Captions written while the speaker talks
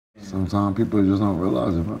Sometimes people just don't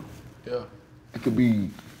realize it, bro. Yeah. It could be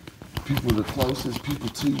people, the closest people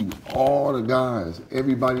to you, all the guys,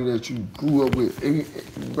 everybody that you grew up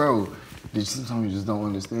with, bro, sometimes you just don't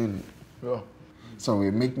understand it. Yeah. So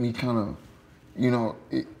it make me kind of, you know,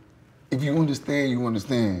 if you understand, you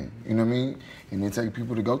understand, you know what I mean? And it take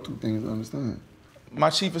people to go through things to understand. My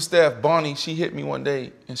chief of staff, Bonnie, she hit me one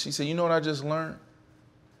day and she said, you know what I just learned?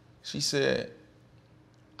 She said,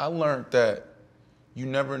 I learned that you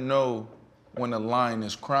never know when a lion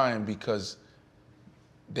is crying because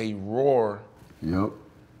they roar. Yep.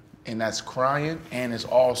 And that's crying, and it's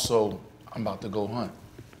also, I'm about to go hunt.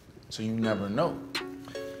 So you never know.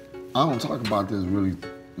 I don't talk about this really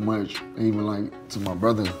much, even like to my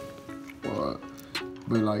brother, but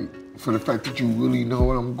like for the fact that you really know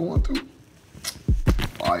what I'm going through.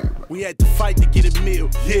 Fire, bro. We had to fight to get a meal,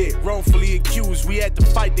 yeah. Wrongfully accused, we had to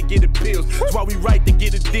fight to get appeals. That's why we right to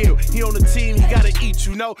get a deal. He on the team, he gotta eat,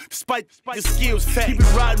 you know. Despite the skills, keep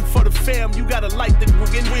it riding for the fam. You gotta light the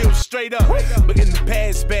wheels straight up. But in the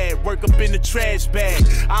past bad, work up in the trash bag.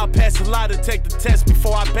 I'll pass a lot to take the test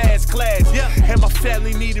before I pass class. Yeah, and my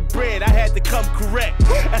family needed bread, I had to come correct.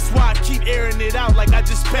 That's why I keep airing it out like I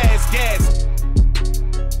just passed gas.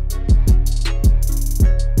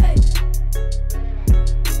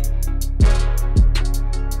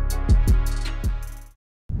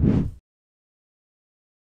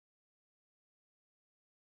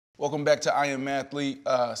 Welcome back to I Am Athlete.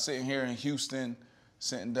 Sitting here in Houston,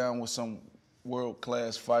 sitting down with some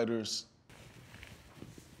world-class fighters.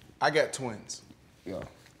 I got twins. Yeah.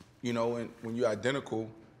 You know, when you're identical,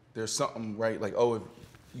 there's something, right? Like, oh, if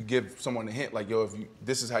you give someone a hint, like, yo,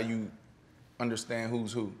 this is how you understand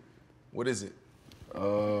who's who. What is it?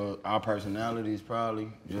 Our personalities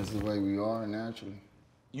probably, just the way we are naturally.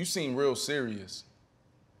 You seem real serious,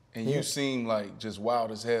 and you seem like just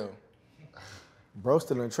wild as hell. Bro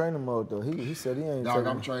still in training mode though. He said he ain't. Dog,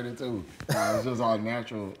 I'm training too. It's just all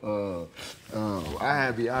natural.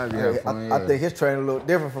 I be having fun. I think his training a little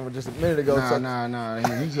different from just a minute ago.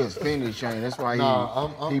 Nah. He just finished training. That's why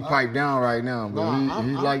he piped down right now. But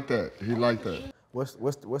he like that. He like that. What's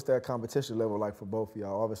that competition level like for both of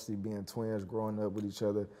y'all? Obviously being twins, growing up with each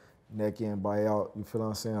other, neck in, bite out. You feel what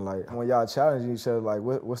I'm saying? Like when y'all challenging each other, like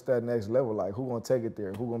what's that next level? Like who gonna take it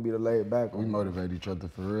there? Who gonna be the laid back one? We motivate each other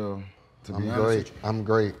for real. I'm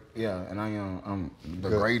great. Yeah, and I'm the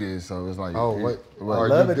greatest, so it's like. Oh, I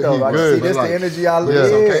love it though. I see this the energy I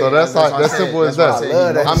live. Yeah, in. so that's simple as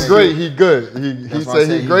that. I'm great. He good. He said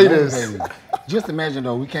he greatest. Just imagine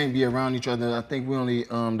though, we can't be around each other. I think we only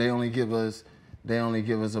they only give us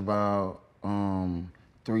about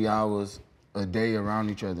 3 hours a day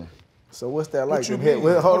around each other. So what's that like? What you mean?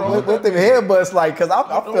 What them headbutts like? Cause I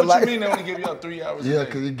feel like. What you mean they only give y'all 3 hours? Yeah,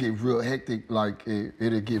 cause it get real hectic. Like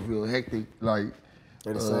it'll get real hectic. Like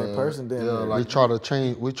they're the same person then. Yeah, like, we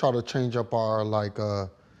try to change up our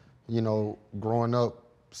you know, growing up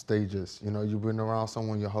stages. You know, you've been around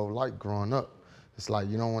someone your whole life growing up. It's like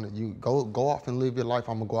you don't want to. You go off and live your life.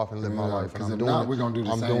 I'm gonna go off and live my life. Because if not, we're gonna do the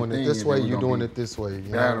same thing. I'm doing it this way. You're doing it this way.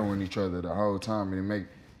 Battling each other the whole time, and it make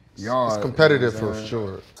y'all. It's competitive for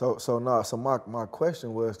sure. So my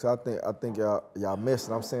question was, cause I think y'all missed.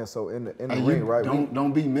 And I'm saying so in the ring, right?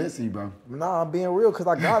 Don't be messy, bro. Nah, I'm being real, cause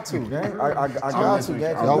I got to, gang. I got to,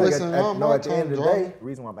 gang. At the end of the day, the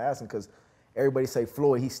reason why I'm asking, cause everybody say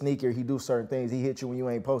Floyd, he sneaker, he do certain things, he hit you when you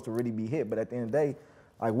ain't supposed to really be hit. But at the end of the day,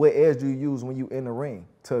 like what edge do you use when you in the ring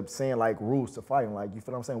to saying like rules to fighting? Like you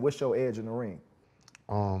feel what I'm saying? What's your edge in the ring?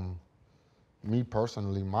 Me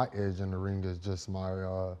personally, my edge in the ring is just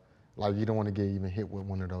my like you don't want to get even hit with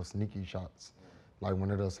one of those sneaky shots. Like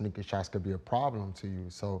one of those sneaky shots could be a problem to you.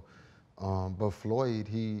 So, but Floyd,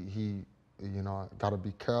 he you know, gotta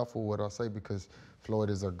be careful what I say because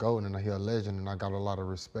Floyd is a GOAT and he's a legend and I got a lot of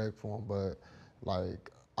respect for him. But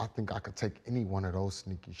like, I think I could take any one of those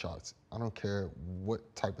sneaky shots. I don't care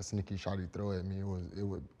what type of sneaky shot he throw at me.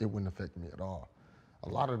 It wouldn't affect me at all. A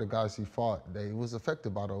lot of the guys he fought, they was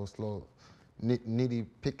affected by those slow, nitty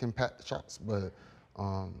pick and pat shots. But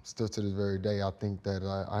still to this very day, I think that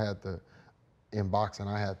I had in boxing,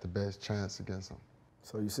 I had the best chance against him.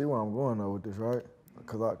 So you see where I'm going though with this, right?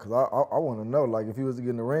 Cause I want to know, like, if you was to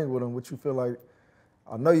get in the ring with him, what you feel like?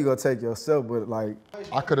 I know you're gonna take yourself, but like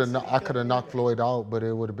I could have knocked Floyd out, but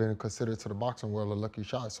it would have been considered to the boxing world a lucky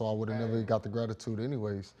shot. So I would have never got the gratitude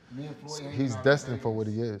anyways. He's destined for what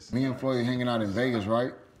he is. Me and Floyd hanging out in Vegas,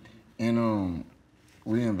 right? And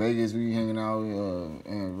we in Vegas, we hanging out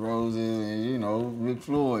in Roses and you know, Rick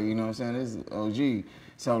Floyd, you know what I'm saying? This is OG.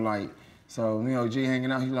 So me and OG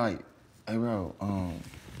hanging out, he like, hey bro,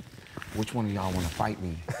 which one of y'all wanna fight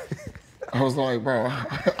me? I was like, bro.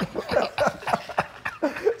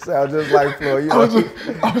 Sound just like Floyd.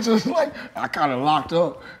 I was just like, I kind of locked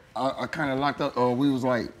up. I kind of locked up. We was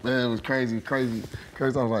like, man, it was crazy. I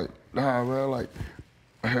was like, nah, man, like,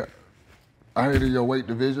 I ain't in your weight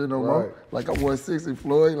division no more. Like, I'm 160,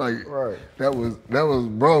 Floyd. Like, that was,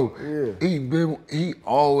 bro. Yeah. He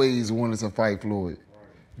always wanted to fight Floyd,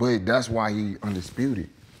 but that's why he undisputed.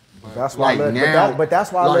 That's why, like but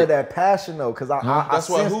that's why I love that passion though, because I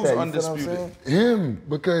sense who's that. Undisputed? Him,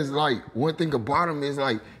 because like one thing about him is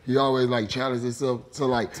like he always like challenged himself to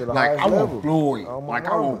the I want Floyd, I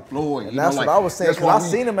want Floyd. And that's what I was saying, because I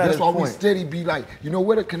seen him at his point. That's why we steady be like, you know,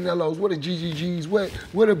 where the Canelos, where the GGGs,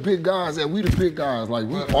 where the big guys at? We the big guys, like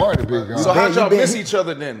we are the big guys. So how'd y'all miss each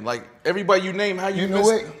other then? Like everybody you name, how you know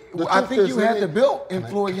miss? I think you had the belt, and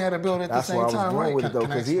Floyd had the belt at the same time, right?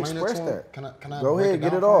 Because he expressed that. Can I go ahead,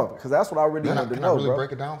 get it off, because that's what I really wanted to know, bro.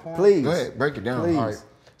 Break it down for him? Please. Go ahead, break it down. Please. All right.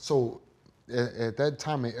 So at that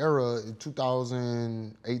time and era, in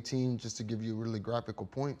 2018, just to give you really graphical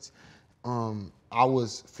points,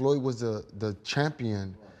 Floyd was the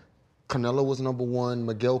champion. Canelo was #1,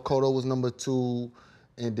 Miguel Cotto was #2,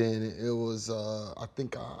 and then it was I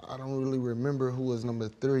think I don't really remember who was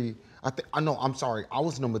 #3. I'm sorry, I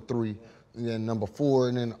was #3, and then #4,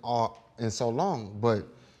 and then and so long. But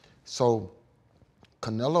so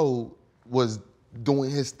Canelo was doing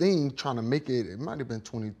his thing, trying to make it. It might have been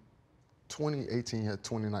 2018, yeah,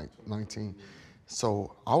 2019.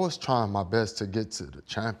 So I was trying my best to get to the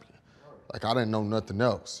champion. Like I didn't know nothing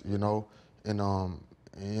else, you know. And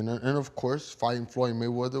of course, fighting Floyd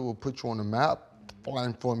Mayweather will put you on the map.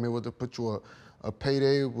 Fighting Floyd Mayweather put you a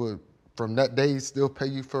payday would. From that day, still pay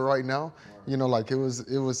you for right now. You know, like it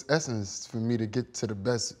was essence for me to get to the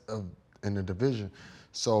best in the division.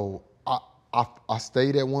 So I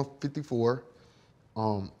stayed at 154.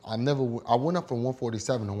 I went up from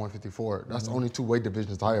 147 to 154. That's the only two weight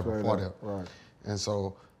divisions I ever fought at. Right. And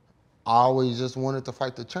so I always just wanted to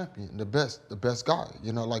fight the champion, the best guy.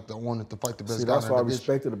 You know, like I wanted to fight the best guy. That's what I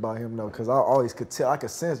respected about him though, because I always could tell, I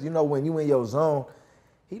could sense, you know, when you in your zone,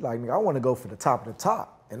 he like, nigga, I want to go for the top of the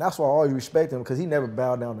top. And that's why I always respect him, because he never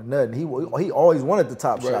bowed down to nothing. He always wanted the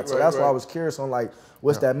top shot. So that's why I was curious on like,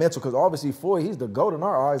 what's that mental? Because obviously Floyd, he's the GOAT in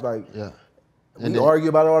our eyes. Like, we argue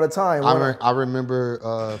about it all the time. I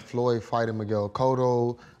remember Floyd fighting Miguel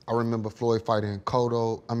Cotto. I remember Floyd fighting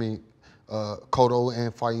Cotto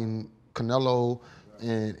and fighting Canelo.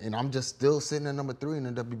 And I'm just still sitting at #3 in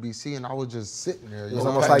the WBC, and I was just sitting there. It's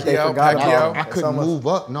almost like they forgot about him. I couldn't move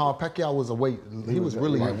up. No, Pacquiao was a weight. He was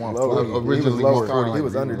really like originally 140. He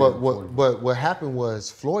was under. But what happened was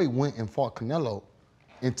Floyd went and fought Canelo,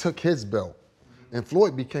 and took his belt, and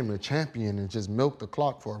Floyd became a champion and just milked the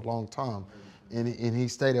clock for a long time, and he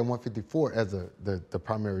stayed at 154 as the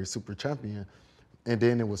primary super champion, and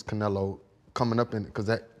then it was Canelo coming up in, because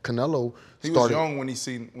that Canelo he was young when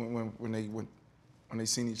they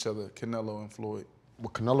seen each other, Canelo and Floyd.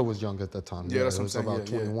 Well, Canelo was young at that time. Yeah, that's what I'm saying. About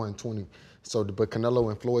 21, 20. So, but Canelo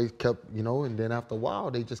and Floyd kept, you know, and then after a while,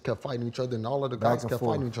 they just kept fighting each other, and all of the guys kept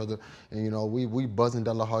fighting each other. And, you know, we buzzing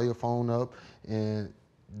De La Hoya phone up, and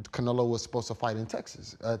Canelo was supposed to fight in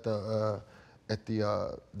Texas at the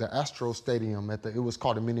Astro Stadium. It was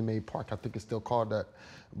called the Minute Maid Park. I think it's still called that.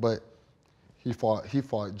 But he fought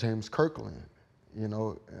James Kirkland. You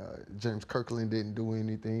know, James Kirkland didn't do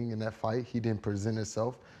anything in that fight. He didn't present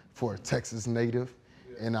himself for a Texas native.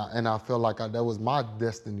 And I felt like that was my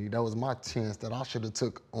destiny. That was my chance that I should have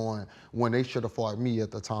took on when they should have fought me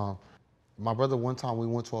at the time. My brother, one time we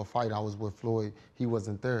went to a fight, I was with Floyd. He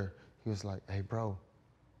wasn't there. He was like, hey, bro,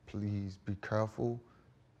 please be careful,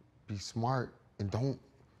 be smart, and don't,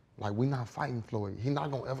 like, we're not fighting Floyd. He's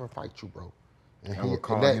not going to ever fight you, bro.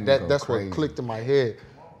 And that's what clicked in my head.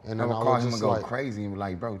 And then I would call him and go crazy and be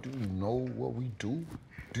like, bro, do you know what we do?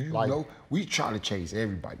 Do you know? We try to chase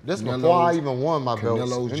everybody. This before I even won my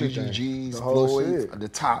belts. Canelo's, GGGs, Floyd, at the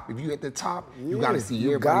top. If you at the top, you got to see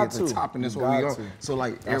everybody at the top, and that's what we are. So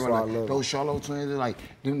like, everybody, like, those Charlo twins, like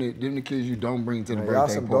them the kids you don't bring to the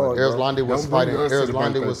birthday party.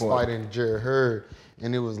 Erzlandi was fighting Jared Hurd.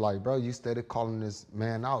 And it was like, bro, you started calling this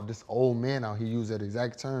man out, this old man out. He used that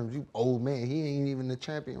exact terms. You old man, he ain't even the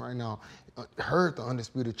champion right now. Hurd, the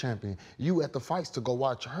undisputed champion. You at the fights to go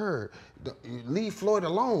watch Hurd. Leave Floyd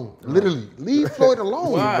alone. Literally, leave Floyd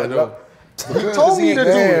alone. Why though? He told me to do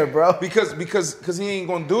it, bro. Because he ain't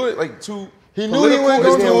gonna do it. Like he knew he wasn't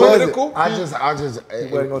gonna do it. I just he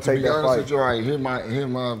wasn't gonna take that fight. You, right, hear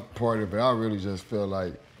my part of it. I really just feel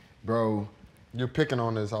like, bro, you're picking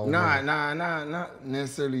on this whole not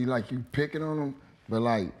necessarily like you picking on him, but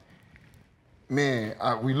like, man,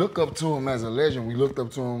 we look up to him as a legend. We looked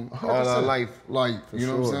up to him all our life, like, you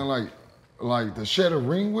know what I'm saying? Like to share a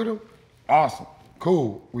ring with him, awesome.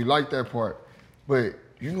 Cool. We like that part. But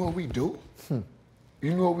you know what we do?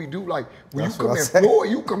 You know what we do? Like when you come at Floyd,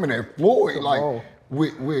 you coming at Floyd like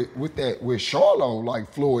with Charlo,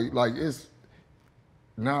 like Floyd, like it's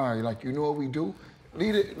like you know what we do?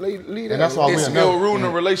 Lead it. And that's why it's still ruin the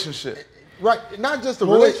relationship. Right, not just a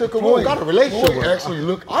relationship. We don't got a relationship with him.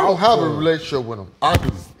 Actually, I don't have a relationship with him. I do.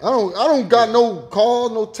 I don't got no call,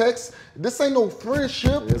 no text. This ain't no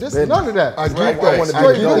friendship. This none of that. I get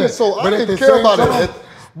that. So I didn't care about it.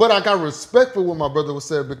 But I got respect for what my brother was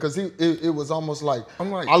saying because it was almost like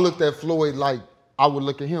I looked at Floyd like I would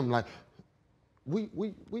look at him like we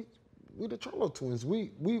the Charlo twins.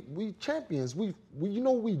 We champions. We you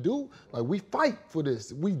know what we do? Like we fight for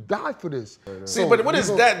this. We die for this. See, but what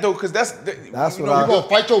is that though? Because that's you gonna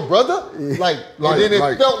fight your brother? Like and then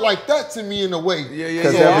it felt like that to me in a way.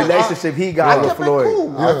 Because that relationship he got with Floyd. Cool.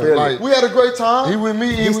 We had a great time. He with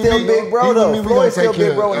me. He's still big bro though. Floyd's still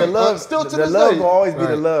big bro, and the love still to the this love day. will always be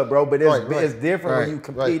the love, bro. But it's different when you Right.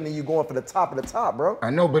 competing and you going for the top of the top, bro. I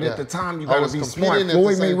know, but at the time you gotta be smart.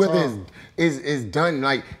 Floyd Mayweather is done.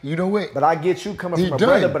 Like you know what? But I get you coming from a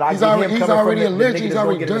brother, but I get him coming from the nigga that's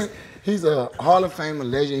gonna get He's a Hall of Fame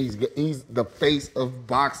legend. He's the face of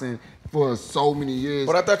boxing for so many years.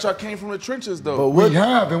 But I thought y'all came from the trenches though. But we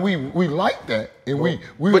have, and we like that, and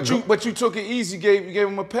But you took it easy. You gave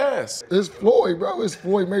him a pass. It's Floyd, bro. It's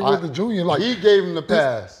Floyd Mayweather Jr. Like he gave him the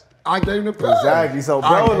pass. I gave him the pass. Exactly. So,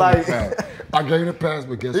 bro, like I gave him the pass,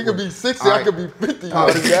 but guess he could be 60, I could be 50.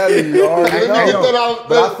 Exactly. You already know.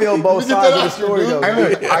 But I feel both sides of the story though. Hey,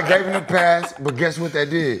 look, I gave him the pass, but guess what that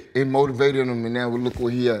did? It motivated him, and now look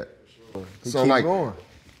where he at. So like,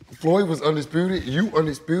 Floyd was undisputed. You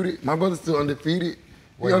undisputed. My brother's still undefeated.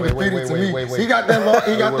 He undefeated to me. He got that.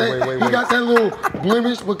 He got that little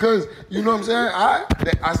blemish because you know what I'm saying.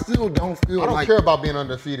 I still don't feel. I don't care about being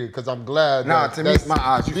undefeated because I'm glad. Nah, to me, my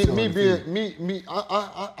eyes.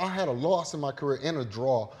 I had a loss in my career and a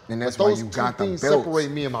draw, and that's but why those you two got things the belts.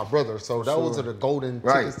 separate me and my brother. So that was the golden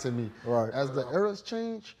tickets to me. Right. As the eras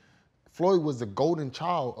change, Floyd was the golden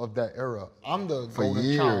child of that era. I'm the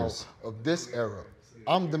golden child of this era.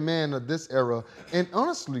 I'm the man of this era. And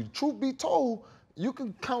honestly, truth be told, you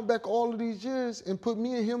can count back all of these years and put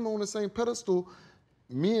me and him on the same pedestal.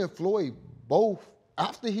 Me and Floyd both,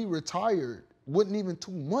 after he retired, wasn't even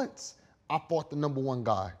 2 months, I fought the #1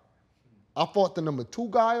 guy. I fought the #2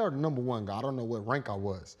 guy or the #1 guy. I don't know what rank I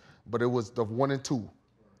was, but it was the 1 and 2.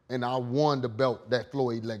 And I won the belt that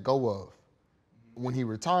Floyd let go of. When he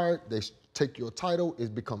retired, they take your title, it's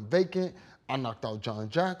become vacant. I knocked out John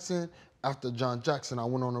Jackson. After John Jackson, I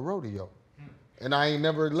went on a rodeo. And I ain't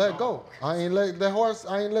never let go. I ain't let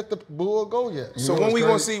the bull go yet. So when we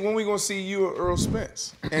gonna see you or Earl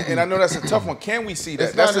Spence? And I know that's a tough one. Can we see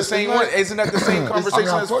that? That's the same one. Isn't that the same conversation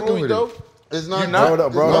as Floyd though? It's not.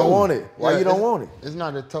 Bro, don't want it. Why you don't want it? It's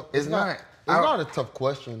not a tough. It's not a tough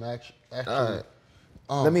question actually.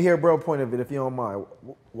 Let me hear bro point of it if you don't mind.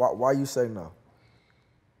 Why you say no?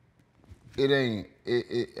 It ain't.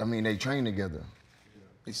 I mean, they train together.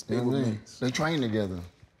 They train together.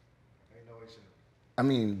 I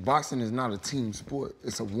mean, boxing is not a team sport.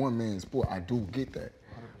 It's a one-man sport. I do get that.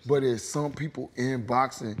 100%. But there's some people in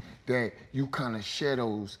boxing that you kind of share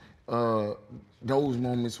those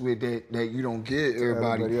moments with that you don't get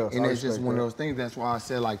everybody. And that's just one of those things. That's why I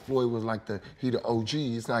said like Floyd was like the OG.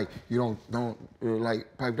 It's like you don't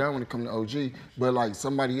like pipe down when it comes to OG. But like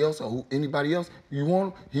somebody else or anybody else you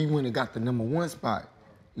want, he went and got the #1 spot.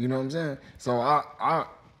 You know what I'm saying? So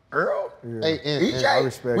Earl, EJ, I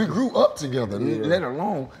respect we grew up together, let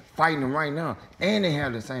alone fighting them right now. And they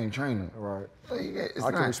have the same trainer. Right.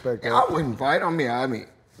 I can respect that. I wouldn't fight. I mean,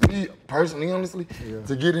 me personally, honestly,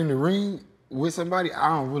 to get in the ring with somebody, I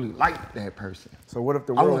don't really like that person. So what if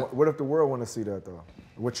the world want to see that though?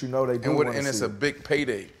 What you know they do. And it's a big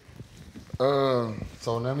payday.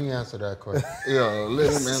 So let me answer that question. Yeah, let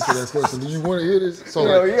him answer that question. Do you want to hear this? So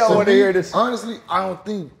I want to hear this. Honestly, I don't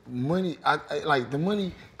think money. I like the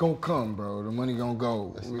money gonna come, bro. The money gonna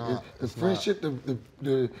go. The friendship,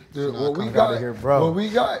 what we got here, bro. What we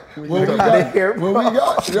got, we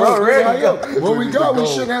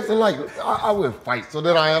shouldn't have to like. I would fight. So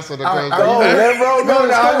then I answer the question. Let bro go.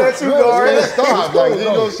 I'll let you go. Stop. Like he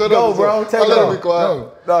gonna shut up. Go, bro. Take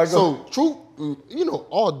it. So truth. You know,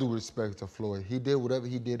 all due respect to Floyd, he did whatever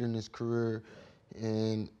he did in his career,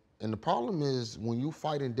 and the problem is when you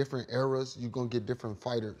fight in different eras, you're gonna get different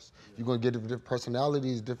fighters. You're gonna get different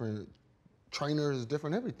personalities, different trainers,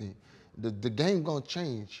 different everything. The game gonna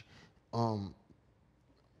change.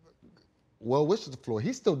 Well wishes to Floyd.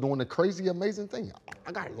 He's still doing a crazy, amazing thing.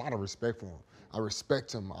 I got a lot of respect for him. I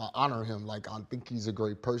respect him. I honor him. Like I think he's a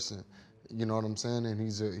great person. You know what I'm saying? And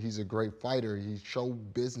he's a great fighter. He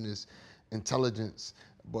showed business intelligence.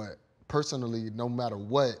 But personally, no matter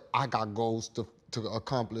what, I got goals to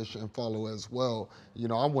accomplish and follow as well. You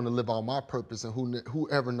know, I want to live out my purpose, and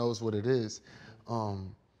whoever knows what it is.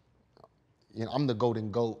 You know, I'm the golden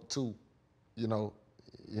goat too. You know.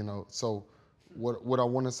 So what I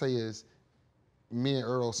want to say is, me and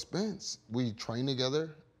Earl Spence, we train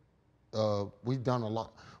together. We've done a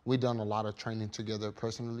lot of training together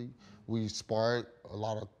personally. We sparred a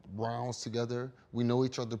lot of rounds together. We know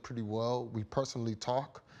each other pretty well. We personally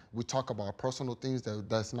talk. We talk about personal things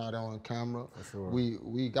that's not on camera. For sure.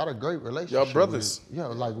 We got a great relationship. Y'all brothers.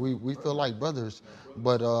 Like we feel like brothers.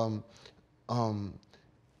 But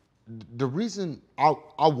the reason I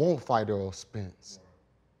won't fight Earl Spence,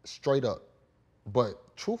 straight up. But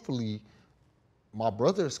truthfully, my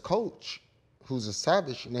brother's coach, who's a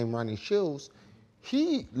savage named Ronnie Shields,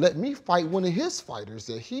 he let me fight one of his fighters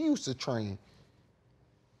that he used to train.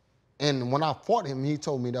 And when I fought him, he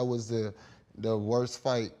told me that was the worst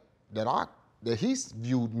fight that he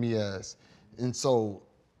viewed me as. And so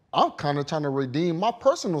I'm kind of trying to redeem my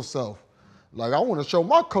personal self. Like, I want to show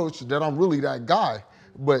my coach that I'm really that guy.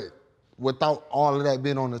 But without all of that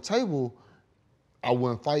being on the table, I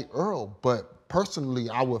wouldn't fight Earl. But personally,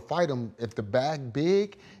 I would fight him if the bag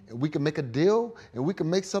big and we can make a deal and we can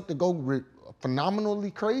make something go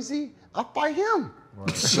phenomenally crazy. I fight him.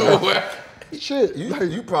 Right. Shit,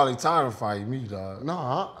 you probably tired of fighting me, dog. No,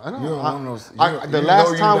 I don't. You don't want no. The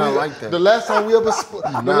last time we ever sport,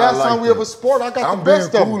 I got the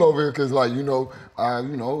best of him. I'm being cool over here because, like, you know.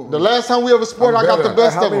 The last time we ever sport, I got the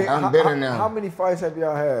best of him. I'm better now. How many fights have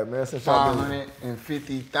y'all had, man? Since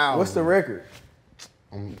 550,000. What's the record?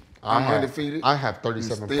 I'm undefeated. I have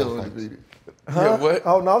 37 still fights. undefeated. Huh? Yeah, what?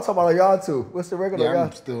 Oh no, I'm talking about y'all two. What's the record? Yeah, y'all?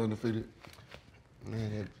 I'm still undefeated.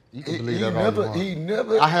 Man, you can believe that all you want. He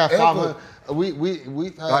never. I have 500. We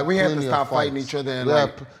have to stop fighting each other.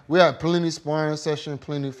 And we had plenty sparring sessions,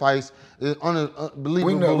 plenty fights. It's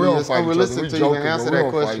unbelievable. We don't fight each other. To even answer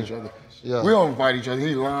that question. Yeah. We don't fight each other.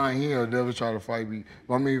 He lying. He'll never try to fight me.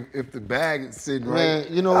 But I mean, if the bag is sitting right, man,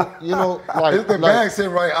 you know, like if the bag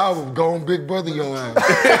sitting right, I would go on big brother your ass.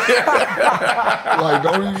 Like,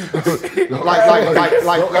 don't even a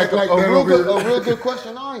real good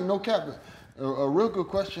question. I ain't no captain. A real good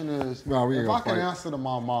question is, if I can answer to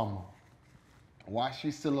my mama, why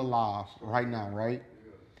she's still alive right now, right?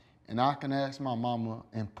 And I can ask my mama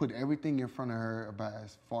and put everything in front of her about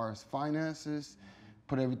as far as finances,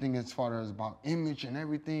 put everything as far as about image and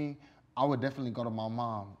everything, I would definitely go to my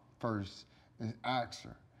mom first and ask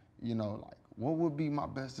her, you know, like, what would be my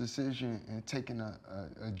best decision in taking a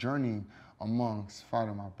journey amongst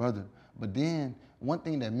fighting my brother? But then one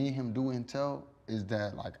thing that me and him do intel is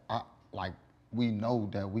that, like, we know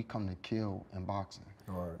that we come to kill in boxing.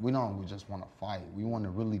 Right. We just want to fight. We want to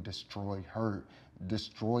really destroy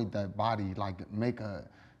that body,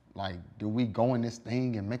 do we go in this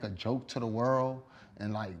thing and make a joke to the world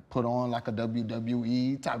and like put on like a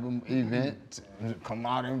WWE type of event and come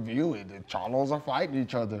out and view it? The Charlos are fighting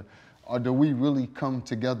each other. Or do we really come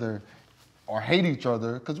together or hate each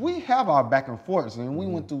other? Because we have our back and forths, and we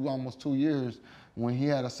went through almost 2 years. When he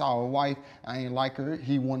had a sour wife, I ain't like her.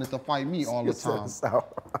 He wanted to fight me all the time.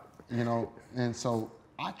 You know, and so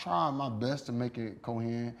I tried my best to make it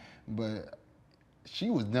coherent, but she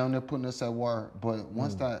was down there putting us at war. But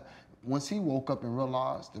once he woke up and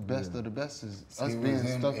realized the best of the best is us being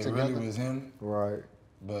stuck together. It really was him. Right.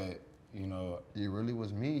 But, you know. It really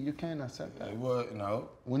was me. You can't accept that. No.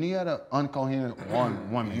 When he had an uncoherent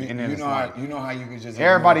woman in his life. You know how you could just.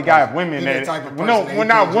 Everybody got women that. When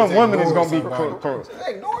not one woman is going to be close.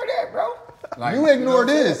 Ignore that, bro. Like, you ignore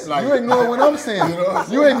this. You ignore what I'm saying.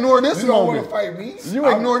 You ignore this moment. You don't want to fight me. You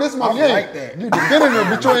ignore this moment. I like that. You defending her,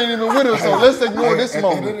 but you ain't even with her, so let's ignore this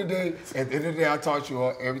moment. At the end of the day, I taught you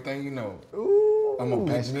everything you know. Ooh, I'm a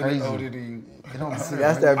passionate older than you. See,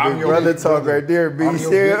 that's that big brother talk right there, B.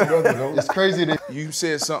 It's crazy that you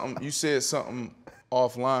said something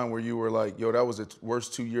offline where you were like, yo, that was the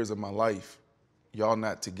worst 2 years of my life. Y'all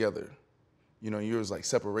not together. You know, yours like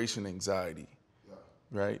separation anxiety,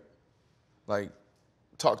 right? Like,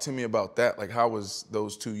 talk to me about that. Like, how was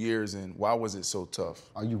those 2 years and why was it so tough?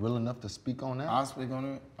 Are you real enough to speak on that? I'll speak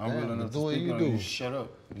on it. I'm real enough to speak on it. You shut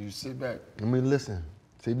up. You sit back. Let me listen.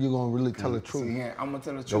 See if you're gonna really tell the truth. See, I'm gonna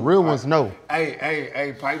tell the truth. The real ones know.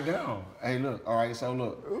 Hey, pipe down. Hey, look. All right, so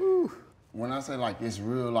look. Ooh. When I say like it's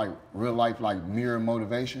real life, like mirror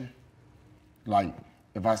motivation. Like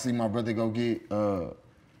if I see my brother go get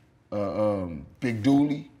big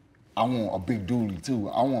dually, I want a big dually too.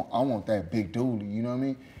 I want that big dually. You know what I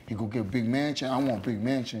mean? He go get a big mansion. I want a big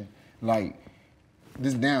mansion. Like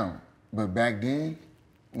this down. But back then,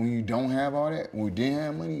 when you don't have all that, when we didn't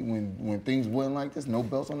have money, when things wasn't like this, no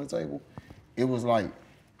belts on the table, it was like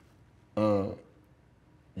you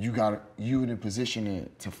in a position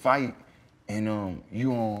to fight, and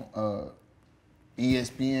you on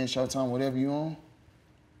ESPN, Showtime, whatever you on.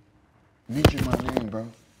 Mention my name, bro.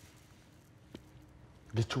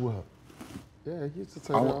 Get you up. Yeah, he used to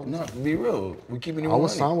tell me. No, be real. We keeping it 100. I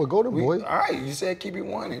was signed with Golden Boy. All right, you said keep it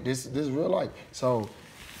 100. This real life. So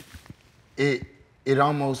it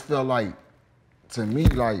almost felt like, to me,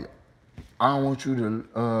 like, I don't want you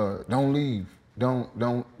to don't leave. Don't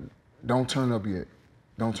turn up yet.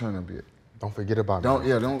 Don't turn up yet. Don't forget about me.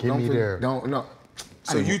 Don't get me there. Don't no.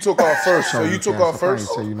 So you took off first. So you took off first.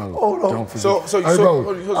 So you know. Hold on. Don't forget.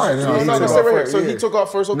 So he took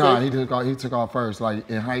off first. Okay. Nah, he took off first. Like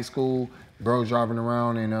in high school, bro, driving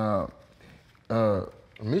around in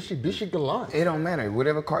Mitsubishi Galant. It don't matter.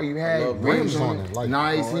 Whatever car you had, rims on it. Like,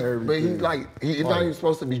 nice. He's not even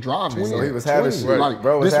supposed to be driving. So he was having shit. Like,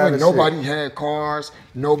 bro was this having when nobody had cars.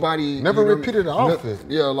 Nobody never repeated the outfit.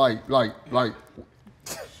 Yeah, like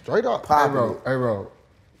straight up. Hey, bro.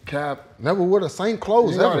 Cap. Never wore the same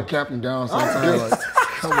clothes. You gotta cap him down sometimes. Like,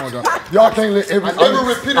 come on, dog. Y'all can't let every. I never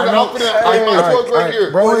repeated the outfit. I was right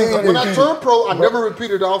here. Bro, when I turned pro, I never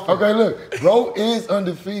repeated the outfit. Okay, look, bro is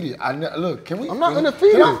undefeated. Look, can we? I'm not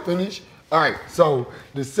undefeated. Can I finish? All right, so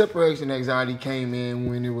the separation anxiety came in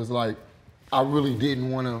when it was like, I really didn't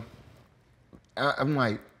want to. I'm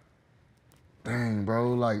like, dang,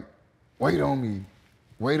 bro, like, wait on me.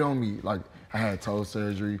 Like, I had toe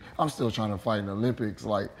surgery. I'm still trying to fight in the Olympics.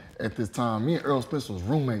 Like, at this time, me and Earl Spencer was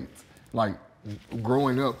roommates. Like,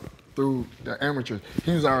 growing up through the amateurs,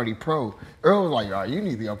 he was already pro. Earl was like, "Oh, you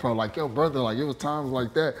need to be a pro." Like, yo, brother, like, it was times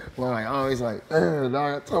like that where like, oh, he's like, dog,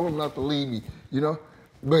 I told him not to leave me, you know?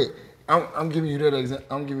 But I'm giving you that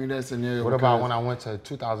I'm giving you that scenario. What about when I went to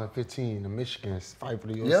 2015 to Michigan, fight for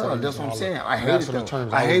the USA? Yeah, that's what I'm saying. I hated those.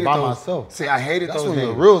 I hated by myself. See, I hated that's those. That's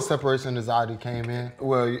when the real separation anxiety came in.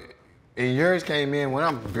 Well, and yours came in when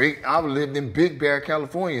I'm big. I lived in Big Bear,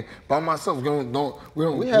 California, by myself.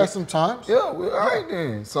 We had some times. Yeah, all right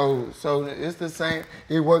then. So it's the same.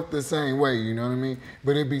 It worked the same way. You know what I mean?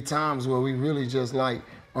 But it'd be times where we really just like,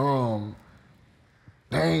 dang,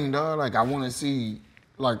 dog. Like I want to see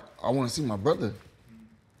my brother.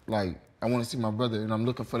 Like I want to see my brother, and I'm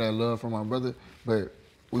looking for that love from my brother. But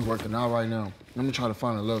we working out right now. I'm gonna try to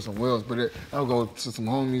find the love somewhere else. But I'll go to some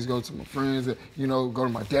homies, go to my friends, go to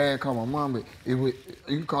my dad, call my mom. But you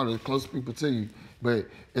can call the close people to you. But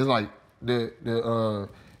it's like the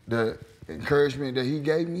encouragement that he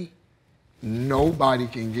gave me, nobody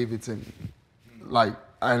can give it to me. Like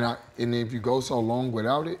and if you go so long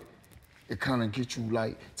without it, it kind of gets you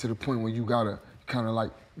like to the point where you gotta kind of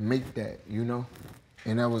like make that, you know.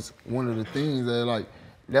 And that was one of the things that like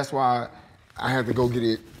that's why I had to go get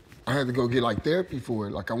it. I had to go get like therapy for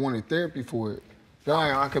it. Like I wanted therapy for it.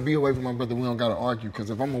 I could be away from my brother. We don't gotta argue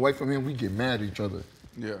because if I'm away from him, we get mad at each other.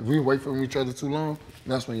 Yeah. If we away from each other too long,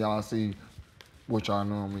 that's when y'all see what y'all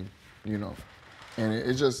normally, you know. And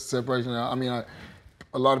it's just separation. I mean, a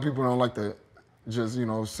lot of people don't like to just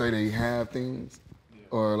say they have things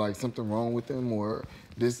or like something wrong with them or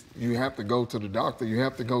this. You have to go to the doctor. You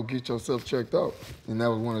have to go get yourself checked out. And that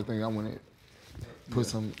was one of the things I wanted. Put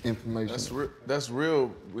some information. That's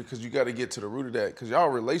real because you got to get to the root of that because y'all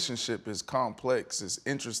relationship is complex, it's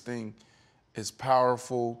interesting, it's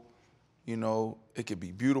powerful. You know, it could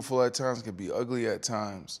be beautiful at times, it could be ugly at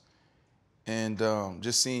times. And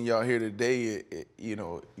just seeing y'all here today,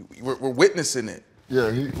 we're witnessing it.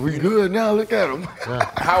 Yeah, we good now. Look at him. Yeah.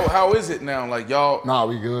 How is it now? Like y'all? Nah,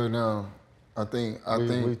 we good now. I think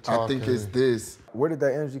it's this. Where did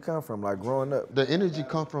that energy come from? Like growing up? The energy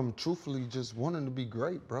come from truthfully just wanting to be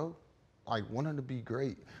great, bro. Like wanting to be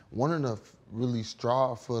great, wanting to really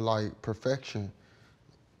strive for like perfection,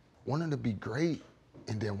 wanting to be great,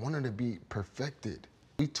 and then wanting to be perfected.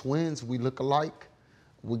 We twins, we look alike.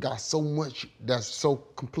 We got so much that's so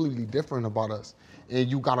completely different about us.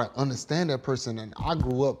 And you gotta understand that person. And I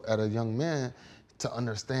grew up as a young man to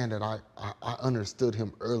understand that I understood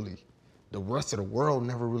him early. The rest of the world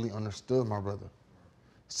never really understood my brother.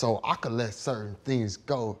 So I could let certain things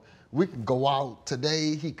go. We could go out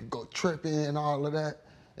today, he could go tripping and all of that.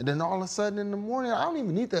 And then all of a sudden in the morning, I don't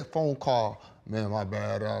even need that phone call. Man, my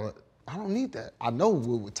bad. I don't need that. I know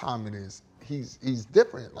what time it is. He's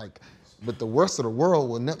different. Like, but the rest of the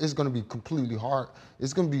world, it's gonna be completely hard.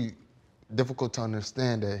 It's gonna be difficult to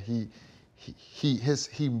understand that he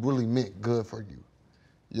really meant good for you.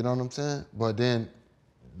 You know what I'm saying? But then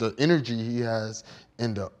the energy he has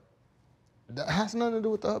and that has nothing to do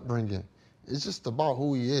with the upbringing. It's just about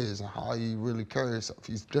who he is and how he really carries himself.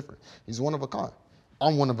 He's different. He's one of a kind.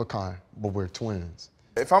 I'm one of a kind, but we're twins.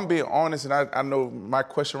 If I'm being honest, and I know my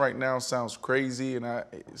question right now sounds crazy, and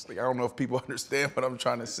it's like, I don't know if people understand what I'm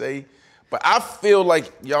trying to say, but I feel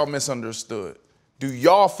like y'all misunderstood. Do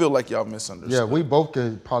y'all feel like y'all misunderstood? Yeah, we both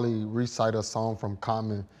could probably recite a song from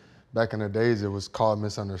Common. Back in the days, it was called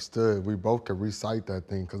Misunderstood. We both could recite that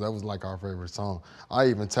thing because that was like our favorite song. I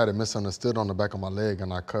even tatted Misunderstood on the back of my leg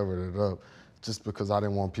and I covered it up just because I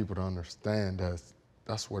didn't want people to understand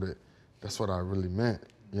that's what I really meant.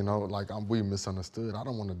 You know, like we misunderstood. I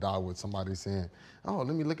don't want to die with somebody saying, oh,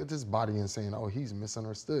 let me look at this body and saying, oh, he's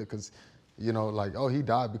misunderstood. Because, you know, like, oh, he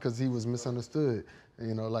died because he was misunderstood.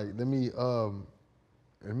 You know, like, let me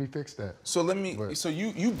fix that. So so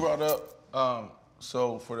you brought up,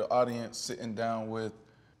 so for the audience sitting down with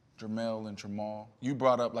Jermell and Jermall, you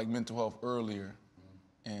brought up like mental health earlier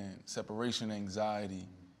and separation anxiety.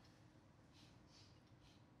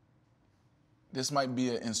 This might be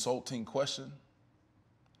an insulting question,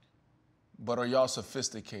 but are y'all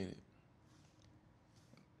sophisticated?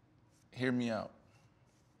 Hear me out.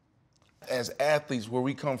 As athletes, where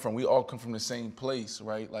we come from, we all come from the same place,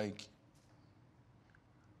 right? Like,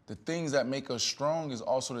 the things that make us strong is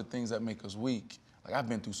also the things that make us weak. Like, I've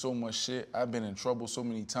been through so much shit. I've been in trouble so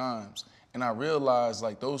many times. And I realized,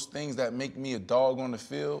 like, those things that make me a dog on the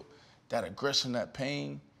field, that aggression, that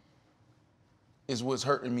pain, is what's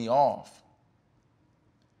hurting me off.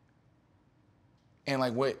 And,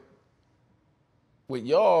 like, with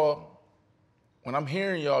y'all, when I'm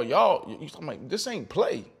hearing I'm like, this ain't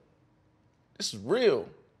play. This is real.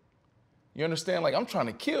 You understand? Like, I'm trying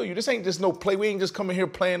to kill you. This ain't just no play. We ain't just coming here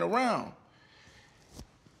playing around.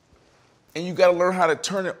 And you got to learn how to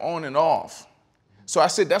turn it on and off. So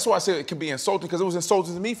that's why I said it can be insulting, because it was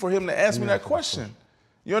insulting to me for him to ask me that question.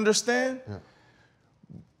 You understand? Yeah.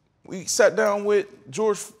 We sat down with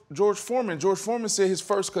George Foreman. George Foreman said his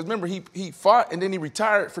first, because remember, he fought and then he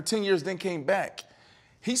retired for 10 years, then came back.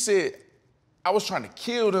 He said, I was trying to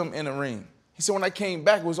kill them in the ring. He said, when I came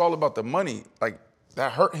back, it was all about the money. Like,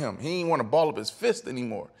 that hurt him. He didn't want to ball up his fist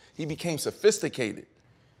anymore. He became sophisticated,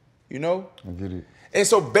 you know? I get it. And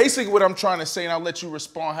so basically what I'm trying to say, and I'll let you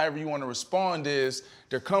respond however you want to respond, is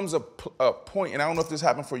there comes a point, and I don't know if this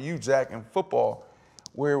happened for you, Jack, in football,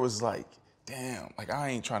 where it was like, damn, like, I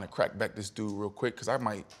ain't trying to crack back this dude real quick because I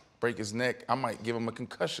might break his neck. I might give him a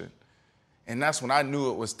concussion. And that's when I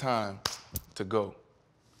knew it was time to go.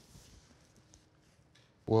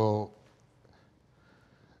 Well,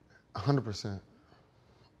 100%.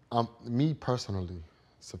 Me personally,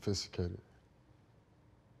 sophisticated.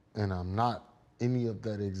 And I'm not any of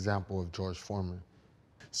that example of George Foreman.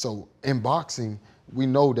 So in boxing, we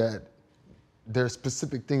know that there's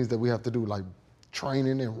specific things that we have to do, like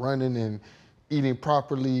training and running and eating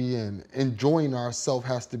properly and enjoying ourselves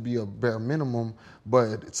has to be a bare minimum,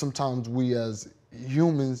 but sometimes we as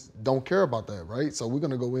humans don't care about that, right? So we're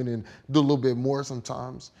gonna go in and do a little bit more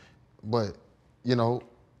sometimes, but you know,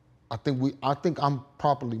 I think I'm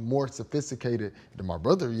probably more sophisticated than my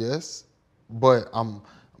brother, yes, but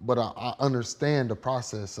I understand the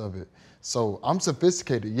process of it. So I'm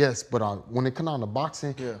sophisticated, yes, but when it comes down to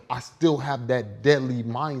boxing, yeah, I still have that deadly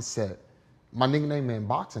mindset. My nickname in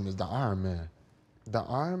boxing is the Iron Man. The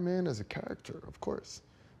Iron Man is a character, of course.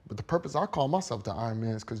 But the purpose I call myself the Iron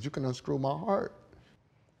Man is because you can unscrew my heart.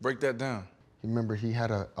 Break that down. Remember, he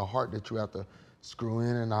had a heart that you have to screw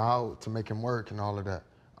in and out to make him work and all of that.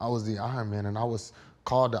 I was the Iron Man, and I was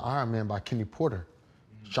called the Iron Man by Kenny Porter,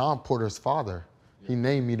 Sean Porter's father. He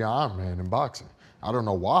named me the Iron Man in boxing. I don't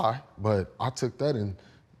know why, but I took that and,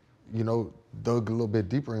 you know, dug a little bit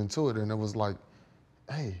deeper into it, and it was like,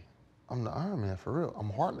 hey, I'm the Iron Man for real. I'm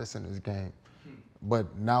heartless in this game.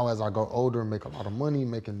 But now as I go older and make a lot of money,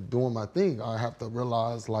 doing my thing, I have to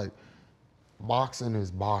realize, like, boxing is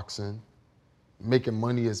boxing. Making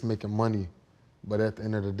money is making money. But at the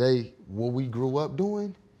end of the day, what we grew up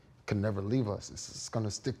doing can never leave us. It's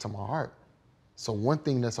gonna stick to my heart. So one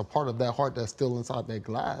thing that's a part of that heart that's still inside that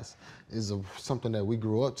glass is something that we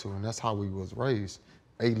grew up to, and that's how we was raised.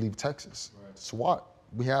 A-Leave, Texas, right. SWAT.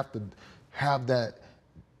 We have to have that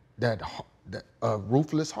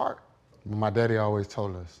ruthless heart. My daddy always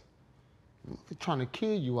told us, they're trying to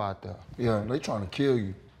kill you out there. Yeah, they trying to kill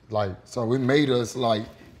you. Like, so it made us like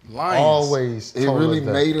lions. Always. It really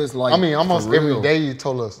made us like. I mean, almost every day you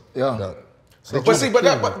told us. Yeah. That.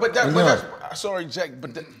 Sorry, Jack,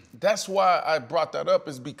 but that's why I brought that up,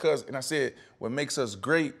 is because, and I said, what makes us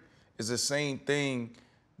great is the same thing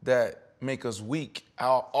that make us weak.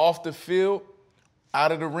 Off the field,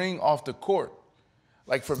 out of the ring, off the court.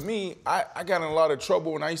 Like for me, I got in a lot of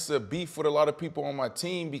trouble when I used to beef with a lot of people on my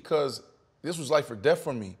team because this was life or death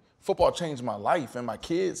for me. Football changed my life and my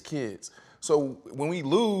kids' kids. So when we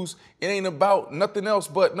lose, it ain't about nothing else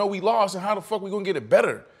but, no, we lost, and how the fuck we gonna get it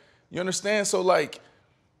better? You understand? So like,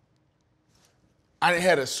 I didn't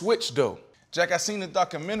had a switch though. Jack, I seen the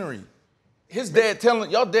documentary. His dad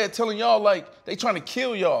telling y'all like they trying to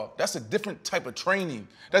kill y'all. That's a different type of training.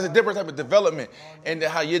 That's a different type of development. And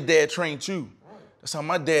how your dad trained you. That's how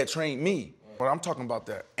my dad trained me. But I'm talking about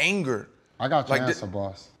that anger. I got your like answer,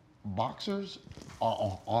 boss. Boxers are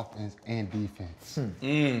on offense and defense.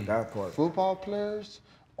 That part. Football players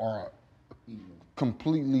are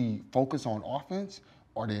completely focused on offense,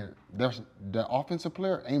 or the offensive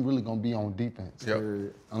player ain't really gonna be on defense.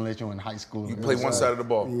 Yep. Unless you're in high school. You play one side of the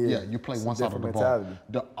ball. Yeah, you play one side of the ball.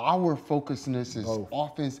 Our focusedness is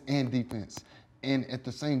offense and defense. And at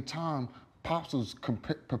the same time, Pops was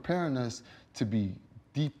preparing us to be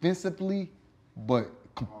defensively, but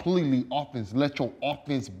completely offense. Let your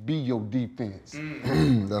offense be your defense.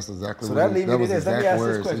 That's exactly So what that leads me to this. Let me ask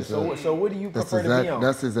this question. So what do you prefer to be on?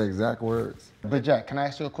 That's his exact words. But Jack, can I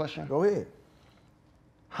ask you a question? Go ahead.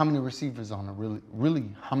 How many receivers on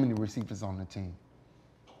the how many receivers on the team?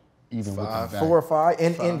 Even with the back? 4 or 5.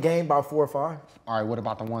 In game about 4 or 5. All right, what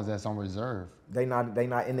about the ones that's on reserve? They not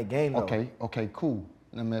in the game though. Okay, cool.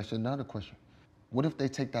 Let me ask you another question. What if they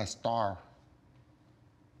take that star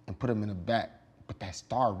and put him in the back, but that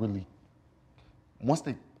star really,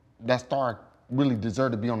 that star really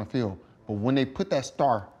deserved to be on the field, but when they put that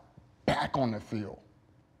star back on the field,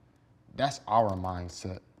 that's our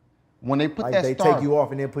mindset. When they put like that they star, take you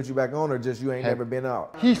off and then put you back on, or just you ain't never been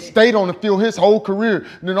out? he stayed on the field his whole career,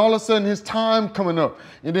 and then all of a sudden his time coming up,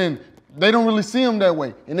 and then they don't really see him that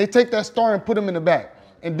way, and they take that star and put him in the back,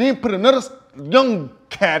 and then put another young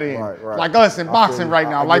cat in, like us in boxing right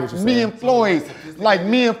now, like me and Floyd,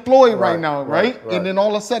 right now, right? And then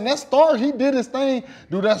all of a sudden that star, he did his thing.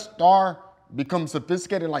 Do that star become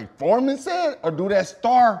sophisticated like Foreman said, or do that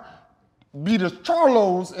star be the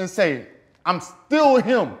Charlos and say, I'm still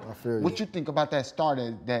him? What you think about that star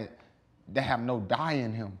that have no die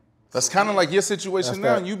in him? That's kind of like your situation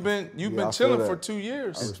now. You've been chilling for 2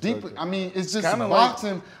 years. It's deep. I mean, it's just kinda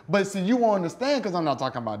boxing, like, but see, you won't understand because I'm not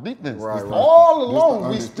talking about defense. Right. All along,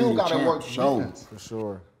 we still got to work defense. For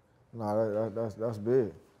sure. No, that's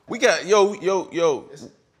big. We got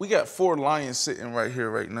we got 4 lions sitting right here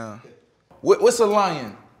right now. What's a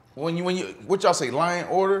lion? When you what y'all say? Lion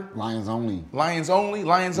order? Lions only. Lions only?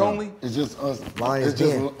 Lions only? It's just us. Lions it's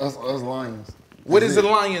just us lions. What is a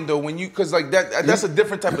lion though? When you, cause like that's a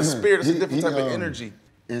different type of spirit. It's a different type of energy.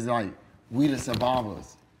 It's like we the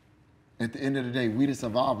survivors. At the end of the day, we the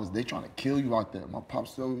survivors. They trying to kill you out there. My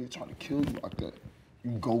pops told me they trying to kill you out there.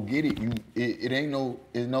 You go get it. It ain't no.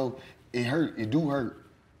 It hurt. It do hurt,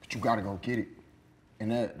 but you gotta go get it.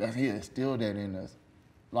 And that's he instilled that in us.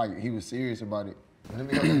 Like he was serious about it. Let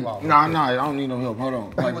me help you out. Nah, I don't need no help. Hold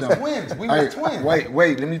on. We was twins. We was twins.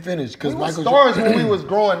 Wait, let me finish. Cause We was Michael stars when we was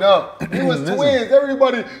growing up. We was twins.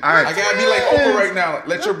 Everybody. I gotta be like Oprah right now.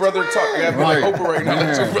 Let your brother talk. I gotta be like Oprah right now.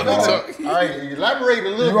 Let your brother talk. All right, elaborate a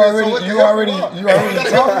little You bit. already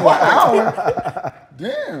talked for an hour.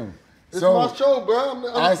 Damn. It's my show, bro.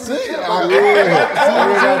 I see it.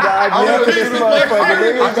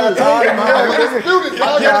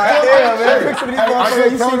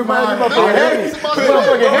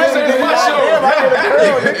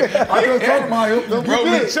 Bro,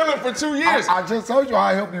 we chilling for 2 years. I just told you how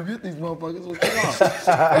I help you get these motherfuckers.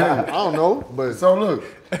 I don't know, but so look,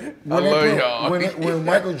 when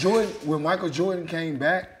Michael Jordan came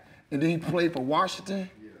back and then he played for Washington,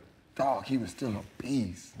 dog, he was still a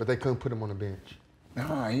beast. But they couldn't put him on the bench.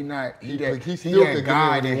 Nah, he not. He that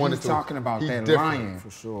guy that he's talking about. That lion for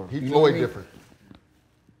sure. He Floyd different.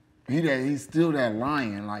 He's still that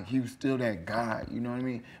lion. Like he was still that guy. You know what I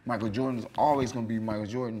mean? Michael Jordan's always gonna be Michael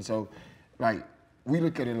Jordan. So, like, we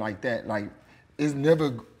look at it like that. Like, it's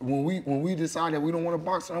never when we decide that we don't want to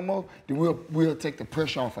box no more, then we'll take the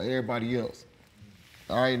pressure off of everybody else.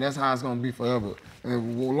 All right, that's how it's gonna be forever. And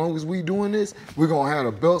as long as we doing this, we're gonna have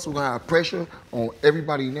the belts, we're gonna have pressure on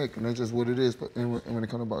everybody's neck, and that's just what it is when it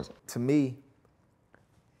comes to boxing. To me,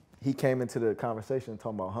 he came into the conversation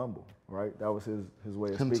talking about humble, right? That was his way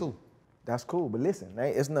of speaking. Him too. That's cool, but listen,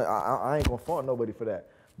 it's not, I ain't gonna fault nobody for that.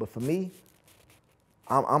 But for me,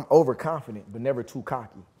 I'm overconfident, but never too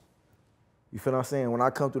cocky. You feel what I'm saying? When I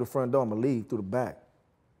come through the front door, I'm gonna leave through the back.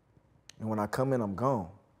 And when I come in, I'm gone.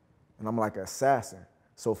 And I'm like an assassin.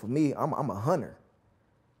 So for me, I'm a hunter.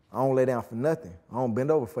 I don't lay down for nothing. I don't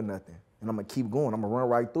bend over for nothing. And I'm gonna keep going. I'm gonna run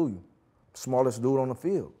right through you. Smallest dude on the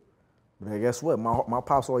field. But guess what? My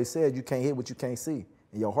pops always said you can't hit what you can't see.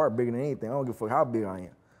 And your heart bigger than anything. I don't give a fuck how big I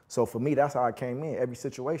am. So for me, that's how I came in every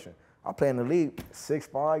situation. I play in the league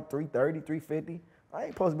 6'5", 330, 350. I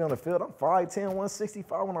ain't supposed to be on the field. I'm 5'10",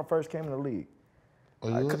 165 when I first came in the league. Oh,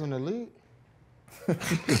 you was in the league? You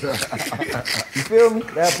feel me?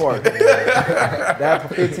 That part. That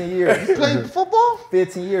for 15 years. You played football?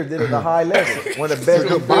 15 years, did it at a high level. One of the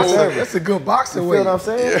best boxers ever. That's a good boxing You weight. feel what I'm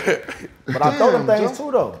saying? Yeah. But I throw them things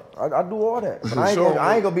too, though. I do all that. But I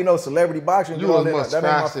ain't gonna be no celebrity boxer. You was much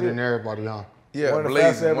faster than everybody, huh? Yeah, one of the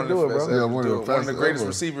blazing. fastest One ever of do it, the bro. fastest ever. One of the greatest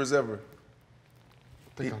receivers ever.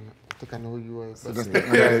 I think I know who you was. Hey,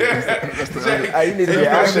 you need to be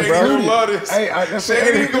acting, bro. Shady love this. Hey,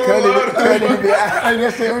 Shady gonna love this. Hey,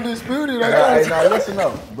 that's the undisputed. Hey, now listen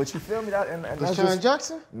up. But you feel me? That and that's DeSean just,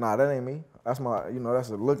 Jackson? Nah, that ain't me. That's my, that's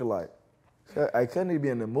a lookalike. I couldn't even be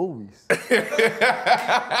in the movies.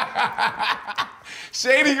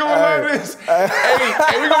 Shady gonna love this.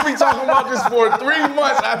 Hey, we gonna be talking about this for 3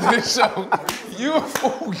 months after this show. You a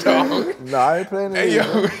fool, dog. Nah, I ain't playing Hey,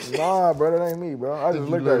 yo. Nah, bro, that ain't me, bro. I just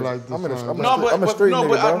look like I'm I'm a But street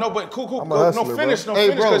nigga, bro. but cool. I'm a hustler, Finish, bro.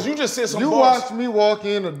 because you just said some You balls. watched me walk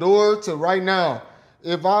in the door to right now.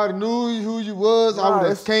 If I knew who you was, I would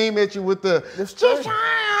have came at you with the.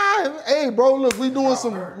 Hey, bro, look, we doing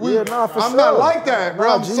some. Yeah, nah, for I'm sure. not like that, bro.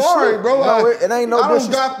 Nah, I'm G sorry, shit. bro. No, it ain't no I don't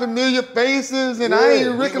disres- got familiar faces, and I Yeah. ain't We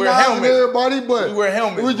wear recognizing helmets. everybody. But We wear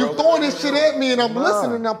helmets, when you bro. throwing this shit at me, and I'm Nah.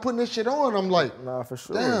 listening, and I'm putting this shit on, I'm like, Nah, for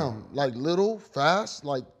sure. damn, like little, fast,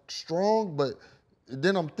 like strong, but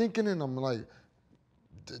then I'm thinking, and I'm like,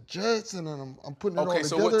 the Jets, and then I'm putting it all Okay,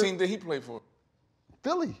 together. so what team did he play for?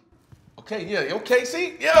 Philly. Okay, yeah, okay,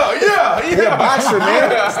 see? Yeah. He a boxer, man.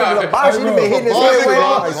 This nigga a boxer. He been hitting his head way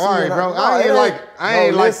off. Sorry, bro. I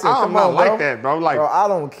ain't like, I'm not like that, bro. Like, bro, I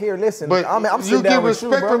don't care. Listen, but I'm you sitting get down with you,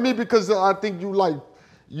 respect bro. for me because I think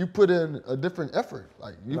you put in a different effort.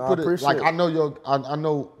 Like you No, I put it. appreciate Like it. I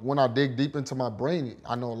know when I dig deep into my brain,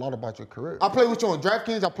 I know a lot about your career. I play with you on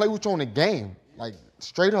DraftKings. I play with you on the game. Like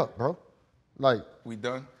straight up, bro. Like We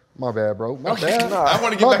done? my bad, bro. My bad. I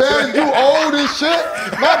want to get My back bad, to you old as shit.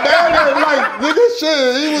 My bad, like nigga,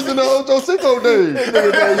 shit. He was in the Ocho Cinco days.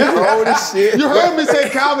 You old as shit. You heard me say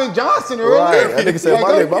Calvin Johnson earlier. Right. That nigga said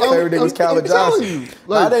my favorite nigga was Calvin Johnson. You,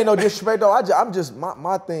 Nah, that ain't no disrespect though. I'm just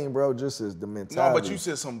my thing, bro. Just is the No, mentality. but you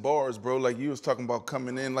said some bars, bro. Like you was talking about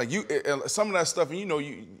coming in, like you some of that stuff,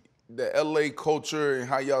 and the LA culture and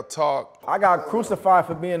how y'all talk. I got crucified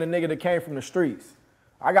for being a nigga that came from the streets.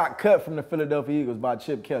 I got cut from the Philadelphia Eagles by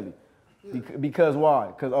Chip Kelly. Because why?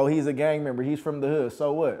 Because, he's a gang member. He's from the hood.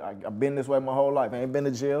 So what? I've been this way my whole life. I ain't been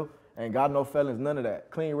to jail. Ain't got no felons, none of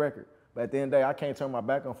that. Clean record. But at the end of the day, I can't turn my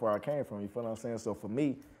back on where I came from. You feel what I'm saying? So for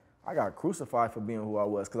me, I got crucified for being who I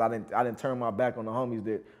was because I didn't turn my back on the homies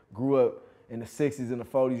that grew up in the 60s and the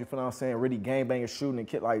 40s. You feel what I'm saying? Really gangbanging, shooting, and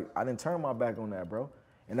kid. Like, I didn't turn my back on that, bro.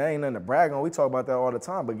 And that ain't nothing to brag on. We talk about that all the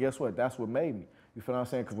time. But guess what? That's what made me. You feel what I'm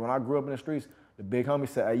saying? Because when I grew up in the streets, the big homie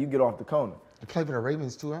said, hey, you get off the corner. You played for the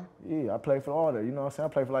Ravens too, huh? Yeah, I played for all that. You know what I'm saying?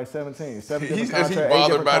 I played for like 17. 7 He different contracts, 8 bothered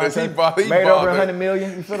different by this. He contracts, he made bothered. over 100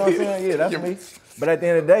 million. You feel what I'm saying? Yeah, that's me. But at the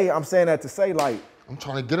end of the day, I'm saying that to say, like, I'm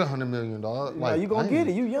trying to get $100 million, dog. like you gonna get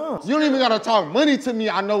it. You young. You don't even gotta talk money to me.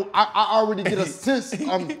 I know. I already get a sense.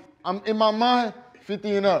 I'm in my mind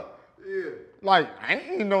 50 and up. Yeah. Like I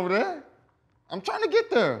ain't over there. I'm trying to get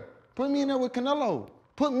there. Put me in there with Canelo.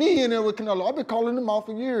 Put me in there with Canelo. I've been calling him out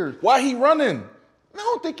for years. Why he running? I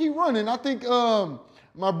don't think he running. I think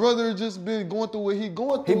my brother just been going through what he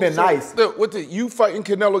going through. He been nice. What the you fighting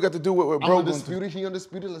Canelo got to do with I'm bro? undisputed. He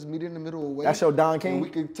undisputed. Let's meet in the middle of the way. That's your Don King? And we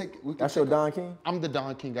can take. That's your Don King? I'm the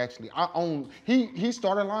Don King actually. I own. He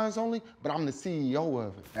started Lions Only, but I'm the CEO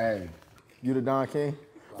of it. Hey, you the Don King?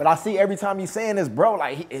 But I see every time you saying this, bro,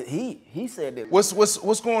 like he said that.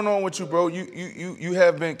 What's going on with you, bro? You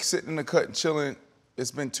have been sitting in the cut and chilling. It's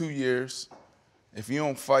been 2 years. If you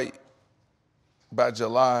don't fight by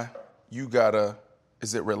July, you gotta,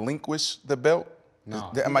 is it relinquish the belt?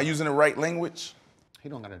 No. Am I using the right language? He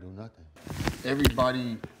don't gotta do nothing.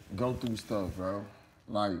 Everybody go through stuff, bro.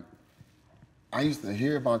 Like, I used to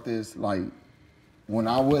hear about this, like, when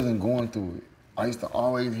I wasn't going through it. I used to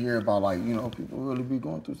always hear about, like, people really be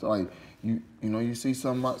going through stuff. Like, you see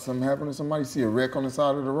something happen to somebody, see a wreck on the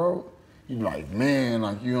side of the road, you be like, man,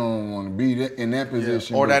 like, you don't want to be in that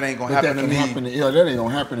position. Or that ain't gonna happen to me. That ain't gonna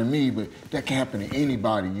happen to me, but that can happen to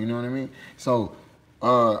anybody, you know what I mean? So,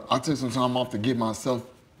 I took some time off to get myself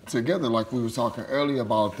together, like we were talking earlier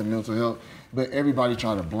about the mental health, but everybody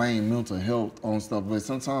try to blame mental health on stuff, but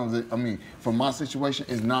sometimes, for my situation,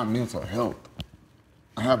 it's not mental health.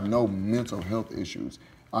 I have no mental health issues.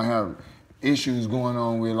 I have issues going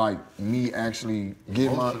on with, like, me actually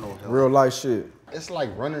getting my Real life shit. It's like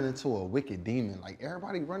running into a wicked demon. Like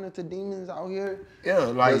everybody running into demons out here. Yeah,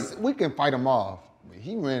 like we can fight them off.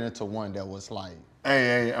 He ran into one that was like,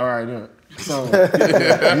 hey, all right, look. So you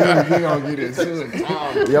gonna get into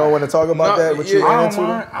it. You don't want to talk about that? What you ran into?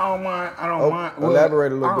 I don't mind. Well,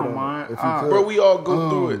 elaborate a little bit I don't on mind. it, if you could. Bro, we all go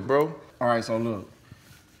through it, bro. All right, so look.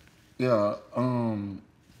 Yeah,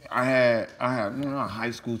 I had a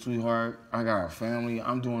high school sweetheart. I got a family.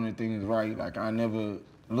 I'm doing the things right. Like I never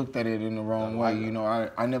looked at it in the wrong way. You know,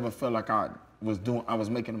 I never felt like I was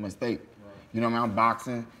making a mistake. You know what I mean? I'm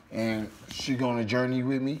boxing, and she going on a journey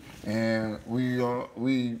with me, and we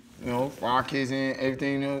for our kids and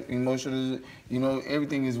everything, emotional,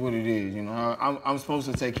 everything is what it is. You know, I'm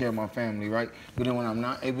supposed to take care of my family, right? But then when I'm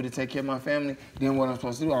not able to take care of my family, then what I'm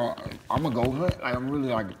supposed to do, I'm gonna go hunt. Like I'm really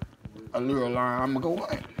like a literal lion. I'm gonna go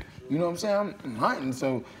hunt. You know what I'm saying? I'm hunting.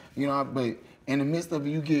 So but in the midst of it,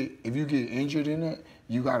 if you get injured in that,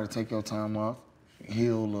 you gotta take your time off,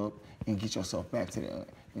 heal up, and get yourself back to that.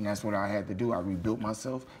 And that's what I had to do. I rebuilt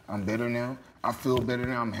myself. I'm better now. I feel better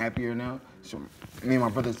now. I'm happier now. So me and my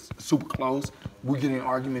brother's super close. We get in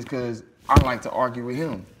arguments because I like to argue with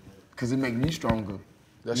him because it makes me stronger.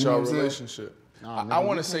 That's your relationship. I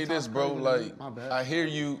want to say this, bro. Like, I hear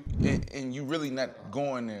you, and you really not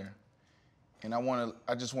going there. And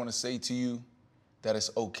I just want to say to you that it's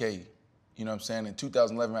okay. You know what I'm saying? In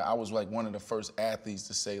 2011, I was like one of the first athletes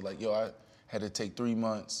to say, like, yo, I had to take 3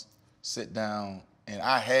 months, sit down, and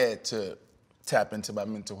I had to tap into my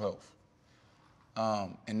mental health.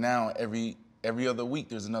 And now every other week,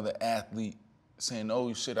 there's another athlete saying,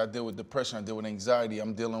 oh shit, I deal with depression, I deal with anxiety,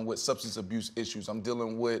 I'm dealing with substance abuse issues, I'm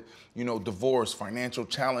dealing with, divorce, financial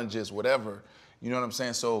challenges, whatever. You know what I'm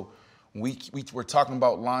saying? So we're talking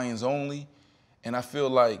about lions only, and I feel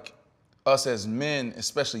like us as men,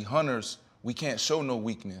 especially hunters, we can't show no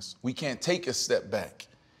weakness. We can't take a step back.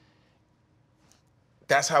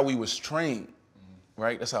 That's how we was trained.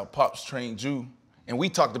 Right? That's how Pops trained you. And we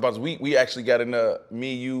talked about this. We actually got in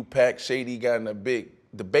me, you, Pac, Shady got in a big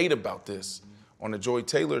debate about this on the Joy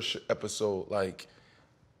Taylor episode. Like,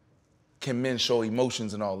 can men show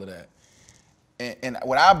emotions and all of that? And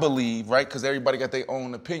what I believe, right, because everybody got their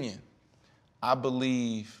own opinion, I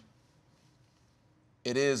believe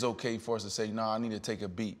it is okay for us to say, nah, I need to take a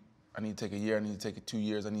beat. I need to take a year, I need to take 2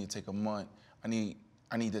 years, I need to take a month. I need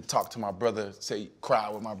to talk to my brother, cry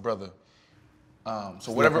with my brother.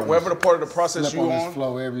 So whatever the part of the process you on,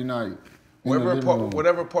 flow every night.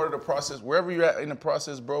 Whatever part of the process, wherever you're at in the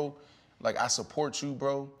process, bro. Like I support you,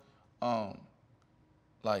 bro.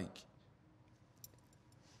 Like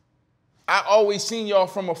I always seen y'all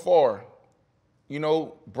from afar.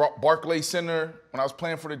 Barclays Center when I was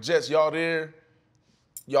playing for the Jets, y'all there.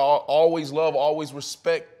 Y'all always love, always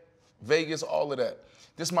respect Vegas, all of that.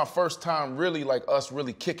 This is my first time really like us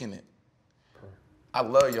really kicking it. I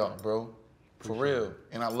love y'all, bro. For real.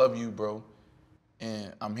 And I love you, bro.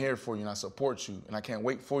 And I'm here for you and I support you. And I can't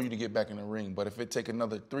wait for you to get back in the ring. But if it take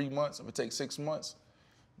another 3 months, if it takes 6 months,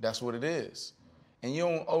 that's what it is. And you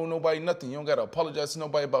don't owe nobody nothing. You don't gotta apologize to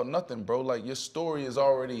nobody about nothing, bro. Like your story is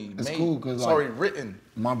already made. It's cool, cause it's already written.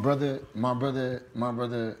 My brother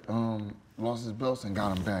lost his belts and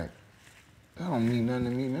got him back. That don't mean nothing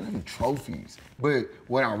to me, man. Them trophies. But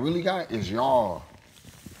what I really got is y'all.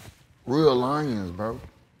 Real lions, bro.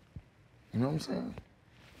 You know what I'm saying?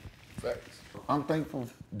 Facts. I'm thankful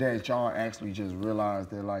that y'all actually just realize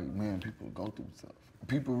that, like, man, people go through stuff.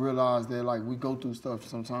 People realize that, like, we go through stuff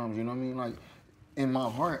sometimes, you know what I mean? Like, in my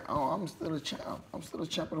heart, I'm still a champ. I'm still a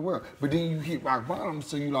champ of the world. But then you hit rock bottom,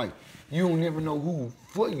 so you don't never know who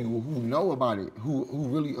for you or who know about it, who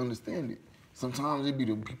really understand it. Sometimes it be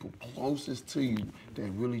the people closest to you that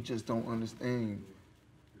really just don't understand.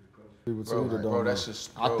 Bro, that's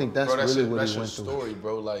just. I think that's really what he went through. Story,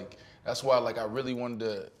 bro. Like that's why, like, I really wanted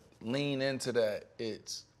to lean into that.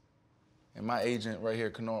 And my agent right here,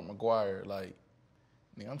 Kennard McGuire, like,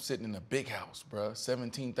 I'm sitting in a big house, bro,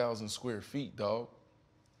 17,000 square feet, dog.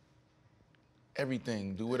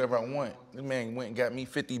 Everything, do whatever I want. This man went and got me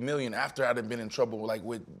 $50 million after I'd have been in trouble. Like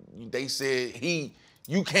they said,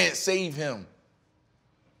 you can't save him.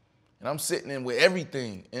 And I'm sitting in with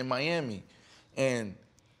everything in Miami, and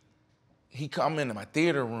he come into my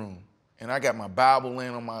theater room, and I got my Bible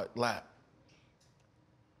laying on my lap.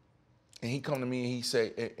 And he come to me and he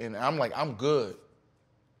say, and I'm like, I'm good.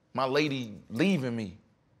 My lady leaving me.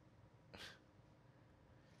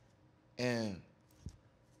 And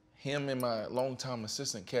him and my longtime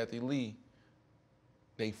assistant, Kathy Lee,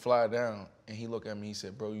 they fly down, and he looked at me, he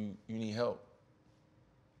said, bro, you need help?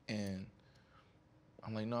 And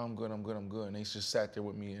I'm like, no, I'm good. And they just sat there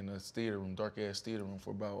with me in a theater room, dark-ass theater room,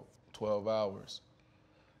 for about 12 hours.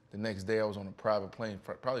 The next day, I was on a private plane,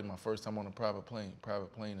 probably my first time on a private plane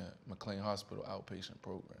at McLean Hospital outpatient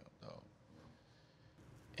program, dog.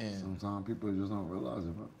 And sometimes people just don't realize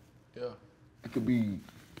it, bro. yeah. It could be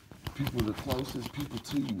people, the closest people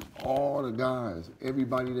to you, all the guys,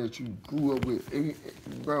 everybody that you grew up with,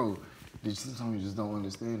 bro, sometimes you just don't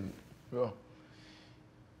understand it. Yeah.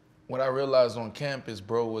 What I realized on campus,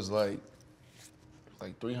 bro, was like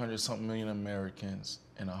 300-something million Americans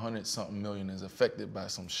and 100-something million is affected by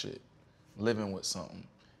some shit, living with something.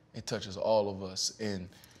 It touches all of us. And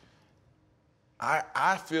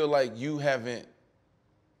I feel like you haven't,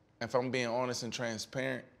 if I'm being honest and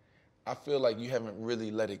transparent, I feel like you haven't really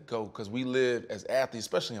let it go, because we live as athletes,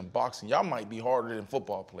 especially in boxing. Y'all might be harder than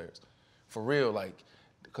football players, for real. Like,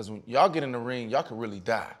 because when y'all get in the ring, y'all could really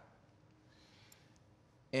die.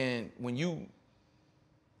 And when you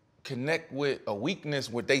connect with a weakness,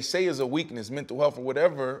 what they say is a weakness, mental health or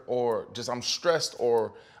whatever, or just I'm stressed,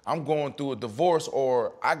 or I'm going through a divorce,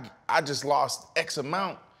 or I just lost X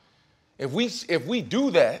amount. If we do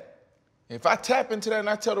that, if I tap into that and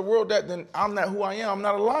I tell the world that, then I'm not who I am. I'm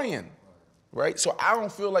not a lion, right? So I don't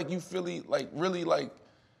feel like you really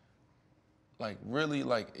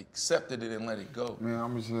accepted it and let it go. Man,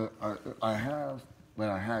 I'm just I have, but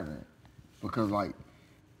I haven't, because I'm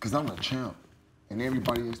a champ, and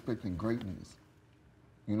everybody expecting greatness.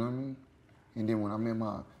 You know what I mean? And then when I'm in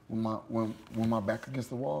when my back against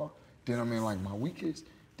the wall, then I'm in like my weakest.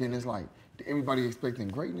 Then it's like everybody expecting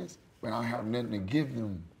greatness, but I have nothing to give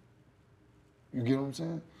them. You get what I'm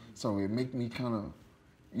saying? So it make me kind of,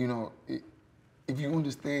 you know, if you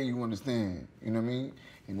understand, you understand. You know what I mean?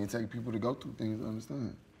 And it take people to go through things to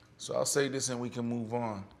understand. So I'll say this and we can move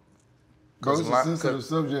on. Bro, it's a sensitive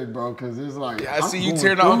subject, bro, because it's like, yeah, I see you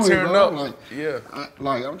tearing up, I'm tearing up. Like, yeah.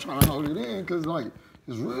 I'm trying to hold it in, because, like,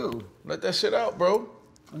 it's real. Let that shit out, bro.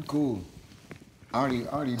 I'm cool. I already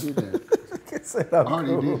did that. I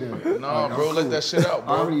already did that. Nah, bro, let that shit out,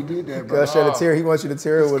 bro. I already did that, bro. Gotta shed a tear. He wants you to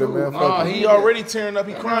tear it with him, man. Nah, he already tearing up.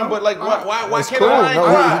 He crying, but like, why can't cool. I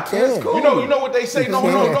cry? He can. Cool. You know what they say? No,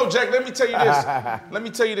 Jack. Let me tell you this. Let me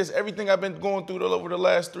tell you this. Everything I've been going through over the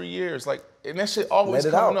last 3 years, like, and that shit always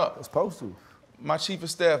coming up. It's supposed to. My chief of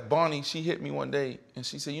staff, Bonnie, she hit me one day and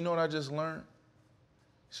she said, "You know what I just learned?"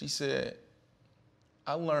 She said,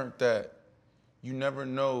 "I learned that you never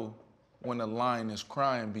know when a lion is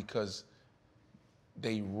crying because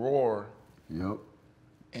they roar." Yep.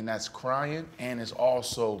 And that's crying, and it's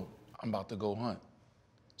also, I'm about to go hunt.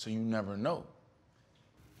 So you never know.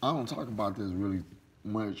 I don't talk about this really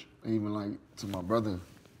much, even like to my brother.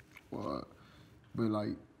 But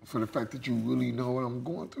like, for the fact that you really know what I'm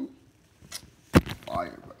going through,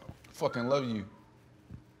 fire, bro. Fucking love you.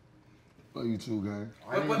 Love you too, gang.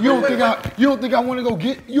 You don't think I want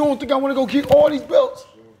to go get all these belts?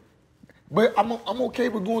 But I'm okay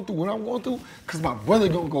with going through what I'm going through, because my brother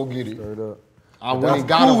gonna go get it. Straight up. I went and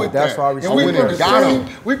got him with That's that. why I respect And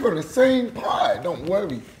we from the same pod. Don't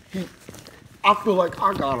worry. I feel like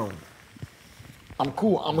I got him. I'm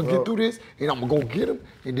cool. I'm gonna get through this, and I'm gonna go get him,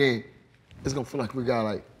 and then it's gonna feel like we got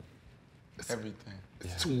like everything.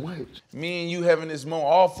 It's too much. Me and you having this moment,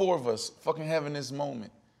 all four of us fucking having this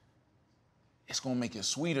moment. It's gonna make it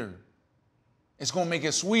sweeter. It's gonna make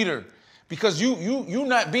it sweeter. Because you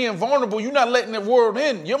not being vulnerable, you not letting the world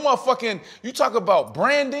in. You're motherfucking, you talk about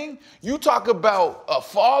branding, you talk about a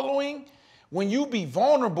following. When you be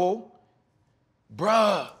vulnerable,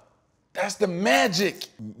 bruh, that's the magic.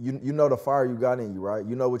 You know the fire you got in you, right?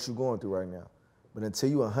 You know what you're going through right now. But until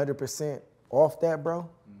you 100% off that, bro,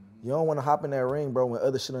 you don't want to hop in that ring, bro, with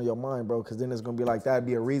other shit on your mind, bro, because then it's going to be like, that'd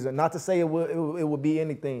be a reason. Not to say it would be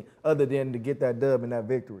anything other than to get that dub and that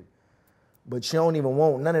victory. But you don't even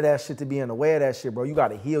want none of that shit to be in the way of that shit, bro. You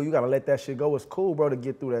gotta heal. You gotta let that shit go. It's cool, bro, to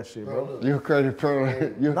get through that shit, bro. You're credit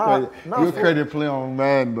player. You're credit player on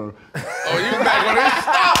man, though. Oh, you back on this?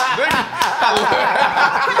 Stop, nigga. That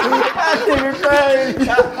nigga crazy.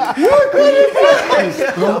 I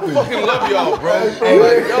fucking love y'all, bro.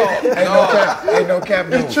 Ain't no cap.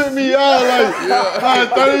 It tripped me out like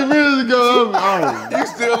 30 minutes ago. You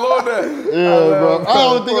still on that? Yeah, bro. I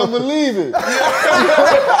don't think I'm believe it.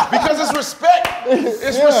 Because it's respect.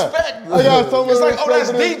 It's respect. I got so much it's like, respect. Oh,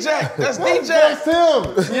 that's DJ. That's DJ. That's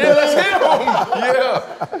him. Yeah, that's him. Yeah.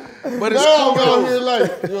 But it's now cool. I'm out here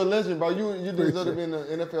like, you're a legend, bro. You deserve to be in the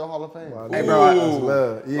NFL Hall of Fame. Hey, bro, that's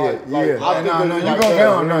love. You go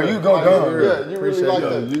down. Yeah, you really like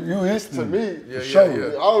that. You history. To me, for sure.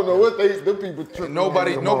 I don't know what them people tripping.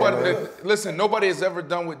 Nobody has ever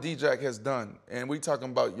done what D-Jack has done. And we talking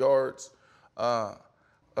about yards per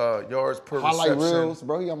highlight reception. reels,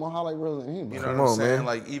 bro. He got more highlight reels than him. You know what I'm saying? Man.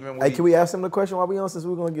 Like even hey, can we ask him the question while we on, since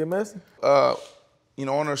we're gonna get messy? You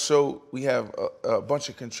know, on our show we have a bunch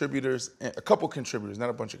of contributors, a couple contributors, not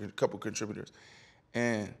a bunch of, a couple contributors,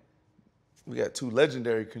 and we got two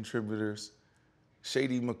legendary contributors,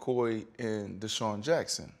 Shady McCoy and DeSean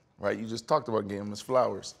Jackson, right? You just talked about giving him his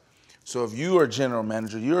flowers. So if you are general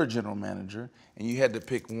manager, you're a general manager, and you had to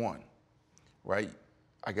pick one, right?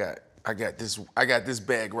 I got this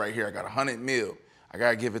bag right here. I got 100 mil. I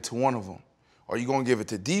gotta give it to one of them. Are you gonna give it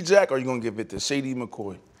to D-Jack or are you gonna give it to Shady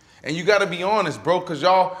McCoy? And you gotta be honest, bro, cause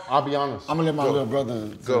y'all. I'll be honest. I'm gonna let my little brother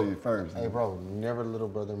tell you first. Hey, bro, never little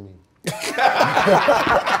brother me. Hey,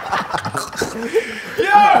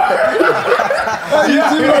 you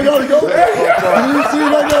see what I gotta go through? You see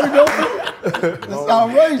what I gotta go through? It's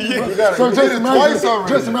outrageous. Bro. So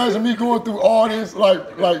just imagine me going through all this,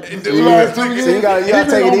 like the last 2 years. So you gotta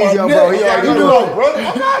take it easy on bro. He already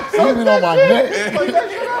He's been on my neck.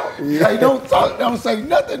 Hey, don't say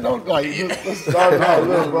nothing. Don't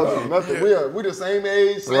Nothing. We the same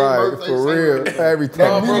age, same birthday, for real. Everything.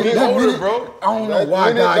 That minute, bro. I don't know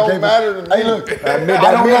why God don't gave us. matter to me. Hey, look, I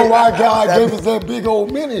don't know why God gave us that big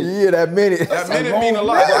old minute. Yeah, that minute. That minute mean a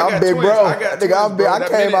lot. I'm big, bro. I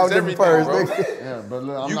came out with the first. Yeah, but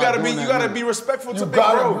look, You gotta be respectful to big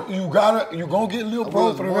bro. You gonna get little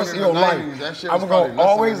bro for the rest of your life. I'm gonna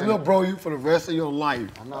always little bro you for the rest of your life.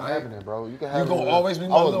 I'm not having it, bro. You can have it. You gonna always be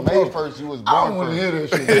my little bro. I was made first. You was born I don't want to first. hear that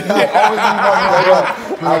shit. You gonna always be my little bro.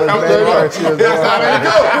 I was made first.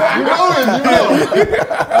 You know it.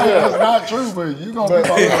 That's not true, but you gonna be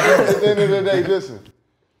my little bro. At the end of the day, listen.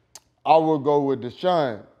 I will go with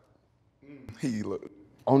DeSean. He look.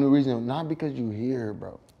 Only reason, not because you here,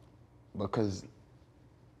 bro, because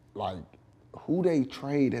like who they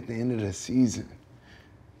trade at the end of the season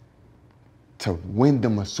to win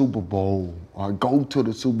them a Super Bowl or go to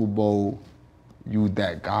the Super Bowl, you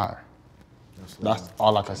that guy. That's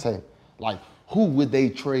all I can say. Like, who would they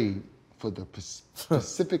trade for the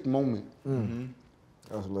specific moment? Mm-hmm.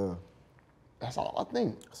 That's love. That's all I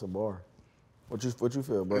think. That's a bar. What you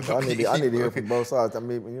feel, bro? I need to hear from both sides. I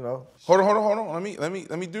mean, you know. Hold on. Let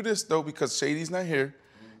me do this though, because Shady's not here,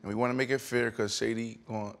 and we want to make it fair because Shady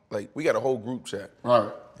going, like, we got a whole group chat, Right.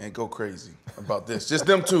 and go crazy about this. Just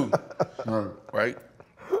them two, right?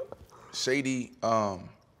 Shady, all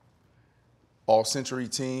century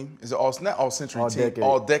team. Is it not all century team? Decade.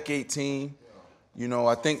 All decade team. You know,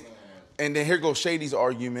 I think, and then here goes Shady's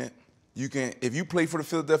argument. You can, if you play for the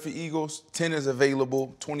Philadelphia Eagles, 10 is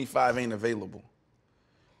available, 25 ain't available,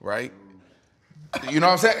 right? You know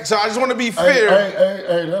what I'm saying? So I just want to be fair.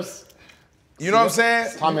 Hey, that's. You know what I'm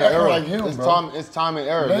saying? Time and error. Like him, It's time and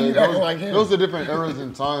error. Those are different eras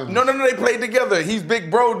in time. No, they played together. He's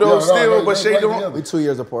big bro though, but Shady don't. We 2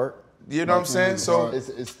 years apart. You know what I'm saying? So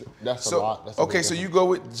that's a lot. That's okay, so you go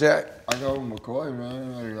with Jack. I go with McCoy,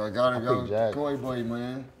 man. I gotta go with McCoy, boy,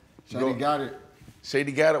 man. Shady got it.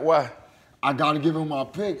 Shady got it. Why? I gotta give him my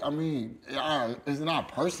pick. I mean, it's not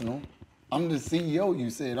personal. I'm the CEO. You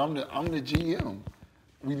said I'm the GM.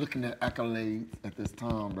 We looking at accolades at this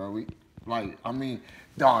time, bro.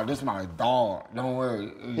 Dog, this my dog. Don't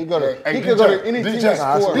worry. He could go to any team.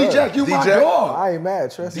 D-Jack, you my dog. I ain't mad,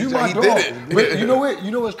 trust me. You my he dog. did it. But you know what? You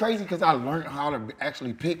know what's crazy? Because I learned how to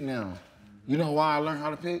actually pick now. You know why I learned how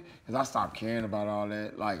to pick? Because I stopped caring about all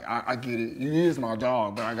that. Like, I get it. You is my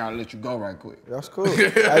dog, but I gotta let you go right quick. That's cool. Hey,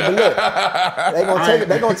 but look,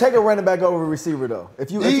 they gonna take a running back over a receiver though.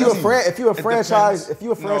 If you a franchise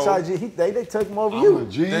they take him over you.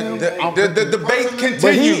 The debate continues.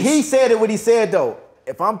 But he said it what he said though.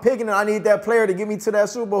 If I'm picking it, I need that player to get me to that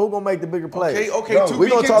Super Bowl. Who gonna make the bigger plays? Okay. We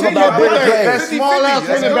gonna talk about bigger plays. That small ass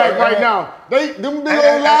running back right now. Them big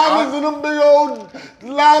old linemen and them big old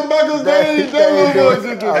linebackers.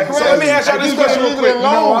 So let me ask y'all this question real quick.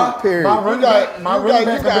 My running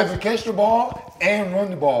back can catch the ball and run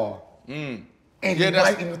the ball. And he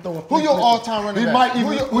might even throw a who your all-time running back?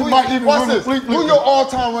 We might even run the fleet. Who your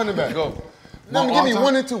all-time running back? Go. Give me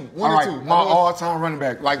 1 and 2. My all-time running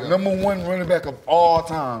back, like number one running back of all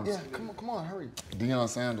time. Yeah, come on, hurry. DeSean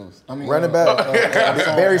Sanders. I mean, running back.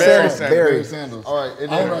 Barry Sanders. Barry Sanders. All right.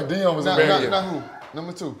 I don't know. Deion was a Barry. Not who?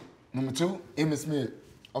 Number 2. Number 2, Emmitt Smith.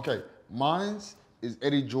 Okay, mine's is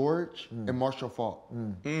Eddie George and Marshall Faulk.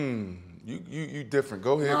 You different.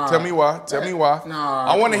 Go ahead. Tell me why. Nah,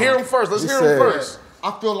 I want to hear him first. Let's hear him first.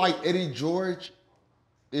 I feel like Eddie George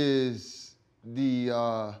is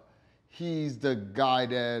the he's the guy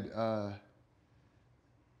that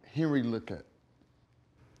Henry look at.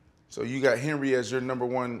 So you got Henry as your number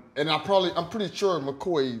one. And I'm pretty sure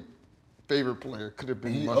McCoy's favorite player could have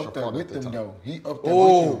been He Marshall up there Faulk with at the them time. though. He up there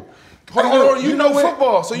with them. Hold on. You know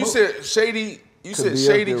football. So you said Shady. You said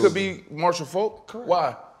Shady could be Marshall Faulk.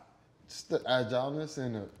 Why? Just the agileness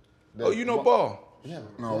and the you know ball. Yeah.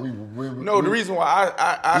 No, No, the reason why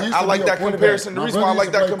I like that comparison. The reason why I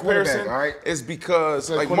like that comparison is because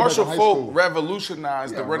like Marshall Faulk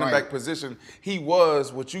revolutionized the running back position. He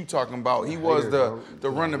was what you talking about. He was the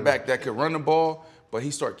running back that could run the ball, but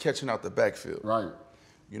he started catching out the backfield. Right.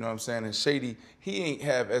 You know what I'm saying? And Shady, he ain't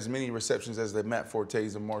have as many receptions as the Matt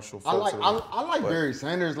Fortes and Marshall Faulk. I like Barry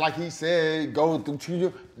Sanders. Like he said, go through 2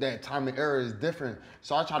 years. That time and era is different.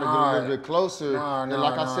 So I try to get a little bit closer. And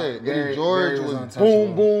like I said, Eddie George was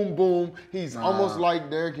boom, boom, boom. He's almost like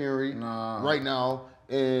Derrick Henry right now.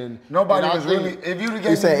 And nobody was really. If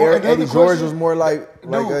you say Eddie George was more like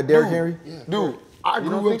Derrick Henry? Dude. I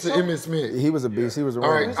grew up to Emmitt Smith. He was a beast. He was a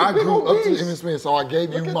all right. I grew up to Emmitt Smith, so I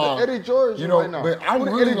gave you my Eddie George. You know, right now. but I'm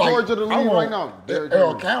really Eddie George of the league right now.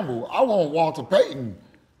 Earl Campbell. I want Walter Payton.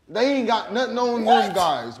 They ain't got nothing on them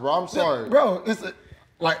guys, bro. I'm sorry, bro. It's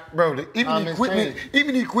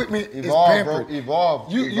even equipment is pampered.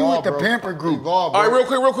 Evolve. You with the pampered group. Evolve, all right,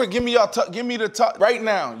 real quick. Give me the top right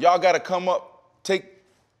now. Y'all got to come up, take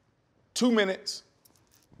 2 minutes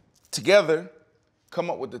together,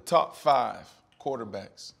 come up with the top 5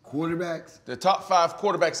 quarterbacks. Quarterbacks? The top 5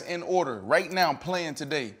 quarterbacks in order right now playing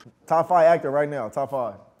today. Top 5 active right now. Top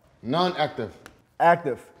 5. Non-active.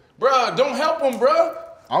 Active. Bruh, don't help them, bruh.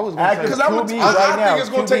 I was going to say I think it's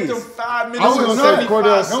going to take them 5 minutes. I was going to say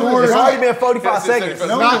Cordell Stewart. It's already been 45 seconds. It's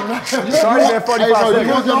already been 45 seconds.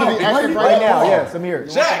 You want them to be active right now? Yes, I'm here.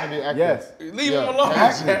 Jack. Yes. Leave him alone.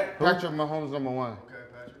 Patrick Mahomes #1. Okay,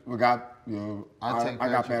 Patrick. We got, I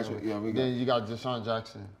got Patrick. Yeah, then you got DeSean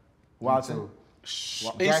Jackson. Watson.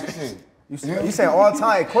 Jackson. You said all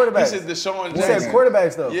time quarterbacks. You said DeSean Jackson. You said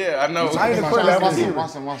quarterbacks though. Yeah, I know. I ain't the quarterback.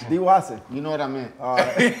 Watson. D. Watson. You know what I meant. I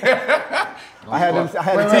had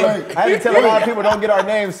to tell a lot of people don't get our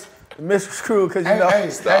names misconstrued because you know.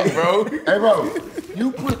 Stop, bro. Hey, bro.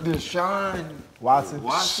 You put DeSean Watson.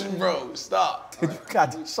 Bro, stop. You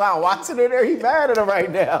got DeSean Watson in there. He mad at him right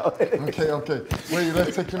now. Okay. Wait,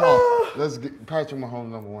 let's take him off. Let's get Patrick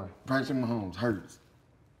Mahomes #1. Patrick Mahomes hurts.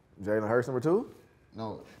 Jalen Hurts #2?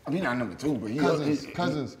 No. I mean, not #2, but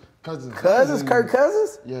Cousins. Kirk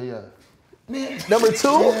Cousins? Yeah. Man. #2?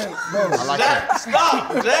 Yeah, bro. I like that.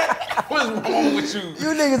 Stop, Jack. What's wrong with you?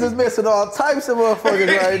 You niggas is missing all types of motherfuckers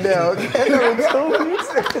right now. #2?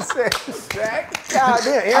 You said Jack? God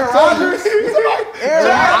damn, Aaron Rodgers? Hey,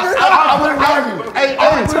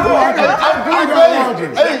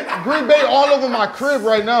 Green Bay all over my crib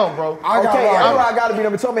right now, bro. I gotta be #2.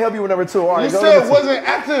 I'm gonna help you with #2. All right, you said it wasn't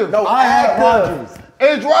active. No, I had Rodgers.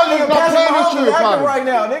 Edge Rodgers not playing this year, active right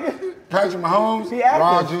now, nigga. Patrick Mahomes, He active.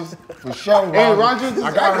 Rodgers, for sure. Hey, Rodgers is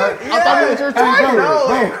active? I thought he was your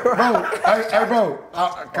Bro.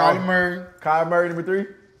 Kyler Murray. Kyler Murray #3?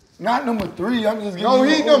 Not #3. I'm just giving No,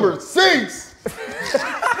 you he order. #6.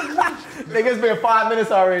 Nigga, it's been 5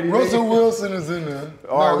 minutes already. Russell Wilson is in there.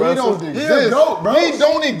 No, he don't exist. He a goat, bro. He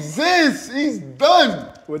don't exist. He's done.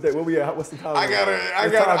 What we at? What's the time? I We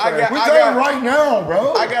talking right now,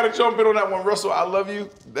 bro. I gotta jump in on that one, Russell. I love you.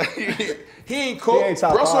 He ain't cooked.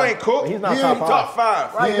 Russell ain't cooked. He's not top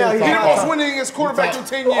 5. Right now, he's the most winningest quarterback in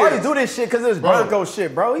 10 years. Why you do this shit? Because it's Bronco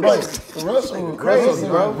shit, bro. Russell, crazy,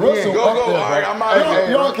 bro. Russell, go. All right, I'm out of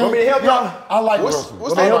here. Want me to help y'all? I like Russell.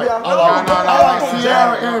 What's I help that? y'all? I like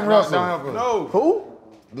Sierra and Russell. No. Who?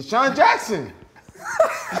 DeSean Jackson.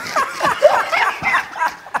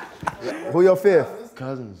 Who your 5th?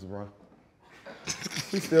 Cousins, bro.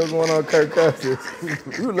 We still going on Kirk Cousins.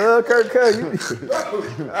 You love Kirk Cousins. All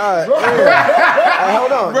right. Hey,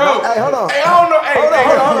 hold on. Bro. Hey, hold on. Hey, I don't know. Hold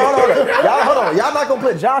on. Y'all, hold on. Y'all not going to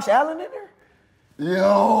put Josh Allen in there?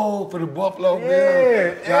 Yo, for the Buffalo Bills.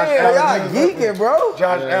 Yeah, y'all geeking, bro.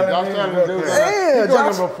 Josh Allen. Damn,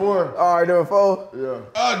 Josh. #4. All right, #4.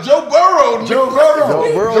 Yeah. Joe Burrow. Joe Burrow.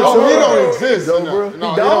 He don't exist. Joe Burrow. No,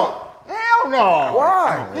 He don't? Hell no.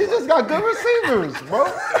 Why? He just got good receivers, bro.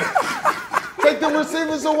 Take the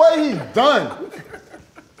receivers away, he's done.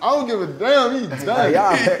 I don't give a damn, he's done.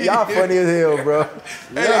 Y'all funny as hell, bro.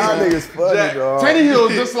 Y'all niggas funny, dog. Tannehill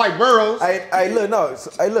just like Burrows. Hey, look.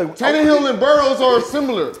 Tannehill and Burrows are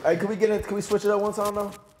similar. Hey, can we switch it up one time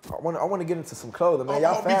though? I want to get into some clothing, man.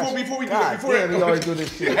 Y'all fast. Before we do God that, damn, we always do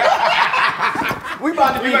this shit. We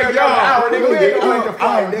about to be here for an hour, nigga. We ain't gonna make a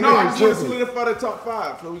fight, nigga. No, I just want to solidify the top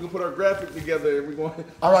 5 so we can put our graphic together and we're going.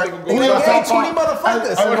 All right. We ain't 20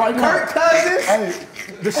 motherfuckers. Kirk Cousins,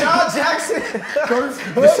 DeSean Jackson,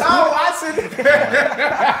 DeSean Watson.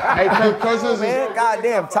 Hey, Kirk Cousins. Man,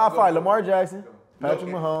 goddamn, top 5. Lamar Jackson, Patrick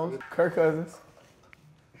Mahomes, Kirk Cousins,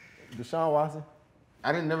 DeSean Watson.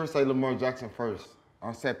 I didn't never say Lamar Jackson first.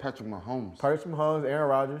 I said Patrick Mahomes. Patrick Mahomes, Aaron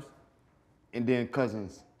Rodgers. And then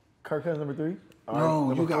Cousins. Kirk Cousins #3.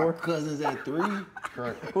 No, you got Cousins at 3?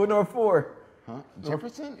 Correct. Who #4? Huh?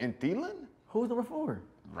 Jefferson and Thielen? Who's number 4?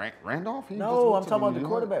 Randolph? He No, I'm just talking went about to the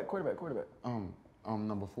New York. quarterback.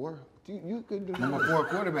 Number 4. You could do Number 4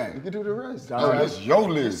 quarterback. You could do the rest. This is your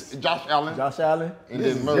list. Josh Allen. And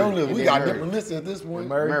This then is Murray. your list. And We then got Murray. different lists at this point.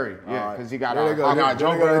 Murray, yeah, because he got There they go. I got There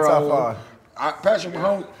Joe they go, the top Burrow. 5. Patrick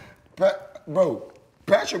Mahomes. Bro,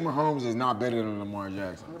 Patrick Mahomes is not better than Lamar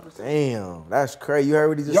Jackson. Damn, that's crazy. You heard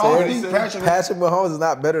what he just Y'all said? think Patrick Mahomes is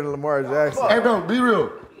not better than Lamar Jackson. Hey, bro, be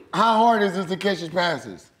real. How hard is it to catch his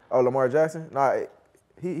passes? Oh, Lamar Jackson? Nah,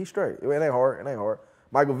 he's straight. It ain't hard.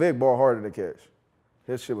 Michael Vick ball harder to catch.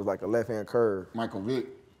 His shit was like a left-hand curve. Michael Vick.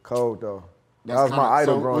 Cold, though. That's That was my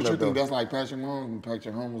idol so growing what you up, think though. that's like Patrick Mahomes? And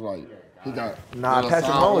Patrick Mahomes like, he got... Nah, little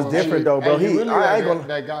Patrick sound Mahomes on different, shit. though, bro. Hey, you really I ain't are gonna...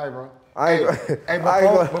 that guy, bro. I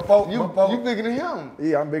ain't You bigger than him.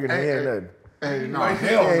 Yeah, I'm bigger than he ain't nothing. Hey, no, Like,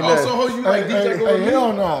 hell ain't no. nothing. Also, you like DJ over me?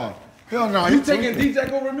 Hell no. Hell no. You taking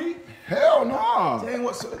DJ over me? Hell no. Dang,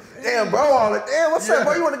 what's Damn, bro, what's up,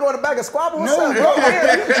 bro? You want to go in the back and squabble? What's No, up, bro.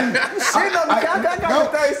 Yeah, you shitting on me. I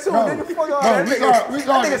got the things too, bro, nigga. Fuck all bro, that we nigga.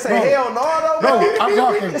 got- That nigga say bro. hell no, though, Bro, bro. I'm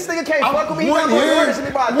talking. This nigga can't fuck with me. He One not going to hand, hurt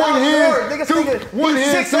me by one hand, Nigga, one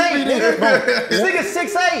hand, 2 6'8", feet in, nigga. bro. This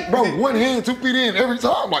nigga 6'8". Bro, one hand, 2 feet in every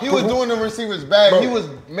time. Like, He was doing the receivers bag. Bro. He was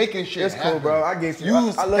making shit It's cool, happen. bro. I get you. You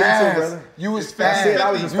was I love fast. you too, brother. You was That's fast. it.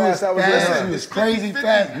 I was just You was fast. I was fast. just You was crazy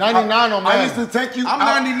fast. 99 on I man. used to take you. I'm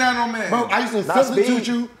 99 on man. Bro, I used to Not substitute speed.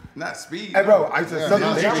 you. Not speed. Hey, bro, I used to I'm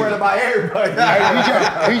substitute you. worried about everybody.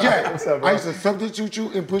 Hey, EJ, What's up, bro? I used to substitute you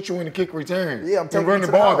and put you in the kick return. Yeah, I'm taking and run you the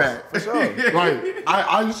to the ball house, back. for sure. Like,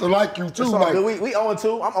 I used to like you too. It's all Like, good. We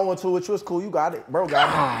 0-2. I'm 0-2 with you. It's cool. You got it. Bro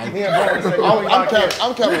got it. Me and bro say,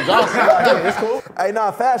 I'm Kevin Johnson. it's cool. Hey,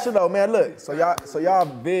 nah, fashion though, man. Look, so y'all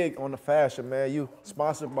big on the fashion, man. You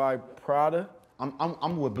sponsored by Prada,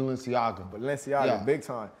 I'm with Balenciaga. Balenciaga, Yeah. big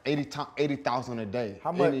time. 80,000 a day.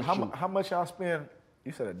 How much? Any shoe. How much y'all spend?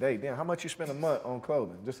 You said a day. Damn, how much you spend a month on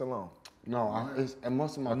clothing, just alone? No, and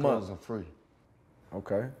most of my month. clothes are free.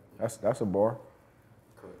 Okay, that's a bar.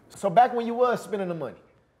 So back when you was spending the money,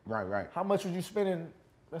 Right. how much was you spending?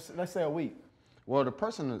 Let's say a week. Well,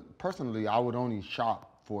 personally, I would only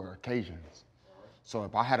shop for occasions. So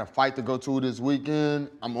if I had a fight to go to this weekend,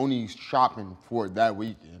 I'm only shopping for that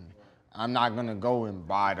weekend. I'm not gonna go and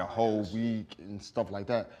buy the whole week and stuff like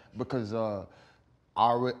that because I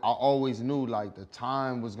always knew like the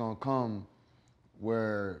time was gonna come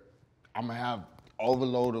where I'm gonna have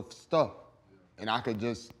overload of stuff, and I could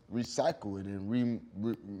just recycle it and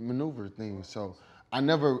maneuver things. So I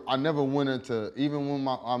never went into, even when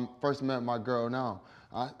I first met my girl now.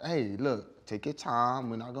 Hey, look, take your time.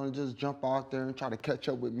 We're not gonna just jump out there and try to catch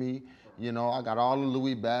up with me. You know, I got all the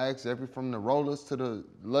Louis bags, from the rollers to the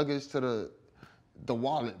luggage to the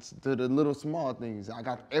wallets to the little small things. I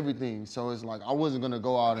got everything. So it's like I wasn't gonna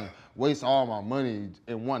go out and waste all my money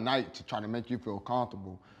in one night to try to make you feel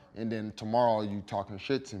comfortable. And then tomorrow you talking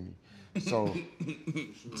shit to me. So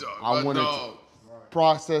I wanted to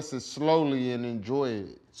process it slowly and enjoy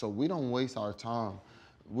it. So we don't waste our time.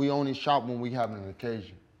 We only shop when we have an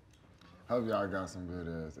occasion. Hope y'all got some good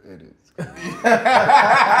ass edits.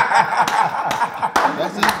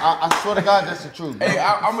 That's it. I swear to God, that's the truth. Bro. Hey,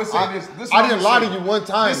 I'm gonna say this. I didn't lie to you one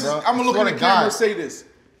time, bro. I'm gonna look Swear in the to camera God. and say this.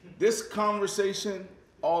 This conversation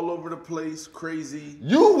all over the place, crazy.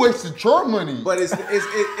 You wasted your money. But it's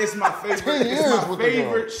my favorite. 10 years It's my with the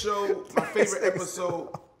favorite show. My favorite episode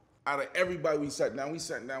out of everybody we sat down. We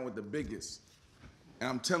sat down with the biggest, and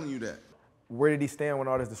I'm telling you that. Where did he stand when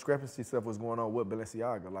all this discrepancy stuff was going on with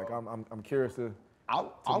Balenciaga? Like, I'm curious to. I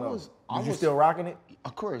was still rocking it?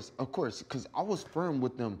 Of course, because I was firm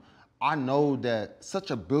with them. I know that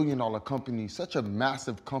such a $1 billion company, such a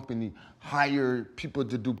massive company, hired people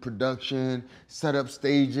to do production, set up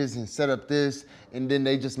stages and set up this, and then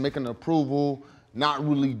they just make an approval, not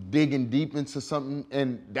really digging deep into something.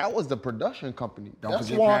 And that was the production company. Don't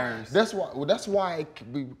forget Paris. That's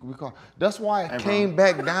why it came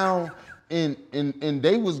back down and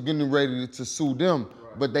they was getting ready to sue them.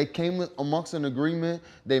 But they came amongst an agreement.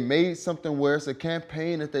 They made something where it's a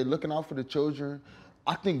campaign that they're looking out for the children.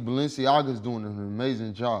 I think Balenciaga's doing an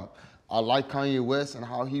amazing job. I like Kanye West and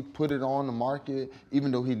how he put it on the market,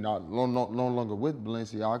 even though he's no longer with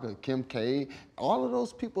Balenciaga. Kim K, all of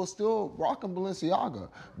those people still rocking Balenciaga.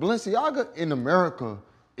 Balenciaga in America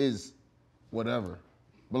is whatever.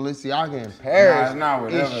 Balenciaga in Paris it's not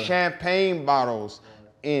whatever. is champagne bottles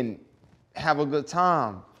and have a good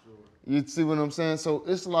time. You see what I'm saying? So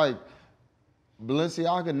it's like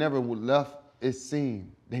Balenciaga never left its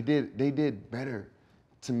scene. They did better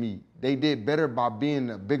to me. They did better by being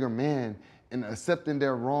a bigger man and accepting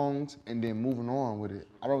their wrongs and then moving on with it.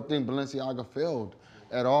 I don't think Balenciaga failed.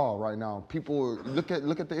 at all right now. People look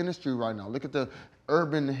at the industry right now. Look at the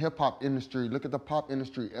urban hip hop industry. Look at the pop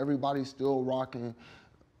industry. Everybody's still rocking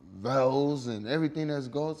Vels and everything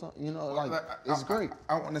that goes on. You know, like it's great.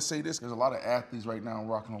 I want to say this because a lot of athletes right now are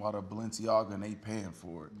rocking a lot of Balenciaga and they paying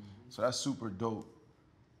for it. So that's super dope.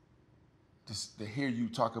 Just to hear you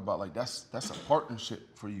talk about like that's a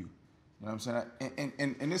partnership for you. You know what I'm saying?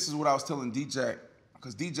 And this is what I was telling D-Jack,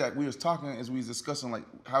 because D-Jack, we was talking as we was discussing like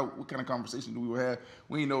what kind of conversation do we have.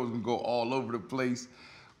 We didn't know it was gonna go all over the place.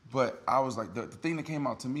 But I was like, the thing that came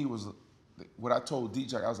out to me was what I told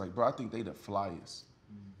D-Jack. I was like, bro, I think they the flyest.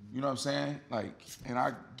 You know what I'm saying? Like, and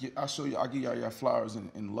I'll show you, I'll give y'all your flowers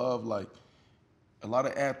and love. Like, a lot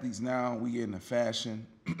of athletes now, we get into fashion,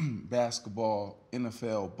 basketball,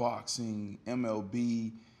 NFL, boxing,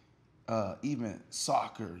 MLB, even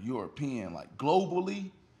soccer, European, like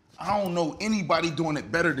globally. I don't know anybody doing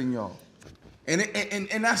it better than y'all. And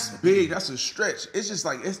that's big, that's a stretch. It's just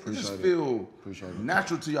like, it just feel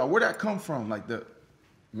natural to y'all. Where'd that come from? Like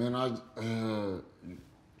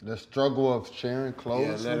the struggle of sharing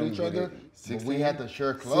clothes with each other. But we had to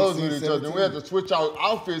share clothes with each other. We had to switch out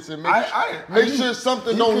outfits and make sure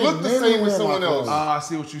something don't look the same as someone else. I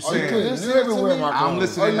see what you're saying. I'm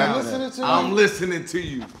listening now. I'm listening to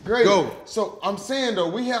you. Great. Go. So I'm saying though,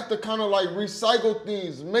 we have to kind of like recycle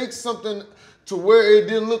things, make something to where it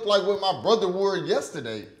didn't look like what my brother wore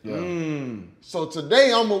yesterday. Yeah. So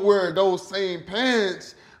today I'm gonna wear those same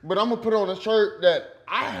pants, but I'm gonna put on a shirt that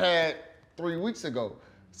I had 3 weeks ago.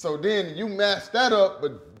 So then you match that up,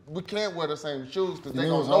 but we can't wear the same shoes because they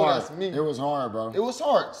gonna know that's me. It was hard, bro. It was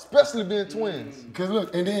hard, especially being twins. Cause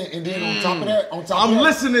look, and then on top of that, I'm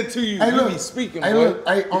listening to you. Hey, You look, be speaking, hey, bro. look,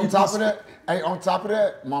 hey, on top of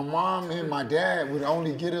that, my mom and my dad would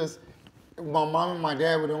only get us. My mom and my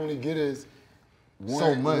dad would only get us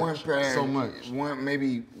one pair. So much. One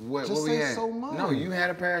maybe what Just what we say had. so much. No, you had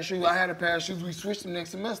a pair of shoes. I had a pair of shoes. We switched them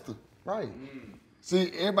next semester. Right.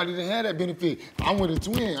 See, everybody didn't have that benefit. I'm with a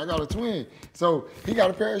twin. I got a twin. So he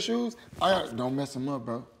got a pair of shoes. Don't mess them up,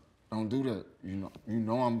 bro. Don't do that. You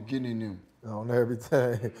know I'm getting in them. On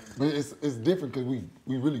everything. But it's different because we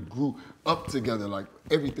really grew up together. Like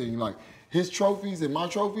everything, like his trophies and my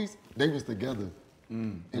trophies, they was together.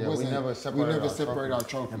 We never separated our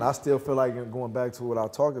trophies. And I still feel like going back to what I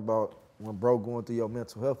talked about when bro going through your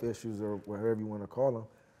mental health issues or whatever you want to call them.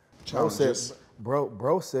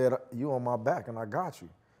 Bro said, you on my back and I got you.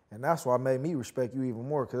 And that's why it made me respect you even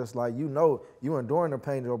more, because it's like, you know, you enduring the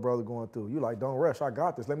pain your brother going through. You like, don't rush, I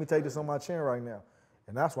got this. Let me take this on my chin right now.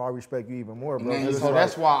 And that's why I respect you even more, bro. So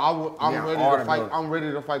that's why I'm ready to fight. I'm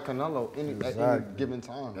ready to fight Canelo at any given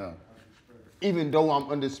time. Yeah. Even though I'm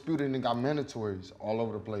undisputed and got mandatories all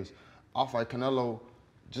over the place, I'll fight Canelo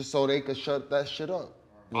just so they could shut that shit up.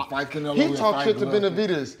 He talked shit to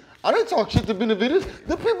Benavidez. I didn't talk shit to Benavidez.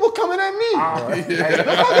 The people coming at me. The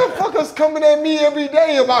motherfuckers coming at me every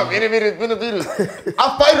day about Benavidez.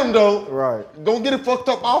 I fight them though. Right. Don't get it fucked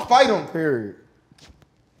up. I'll fight them. Period.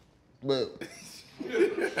 But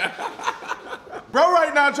Bro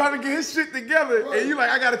right now trying to get his shit together, and you like,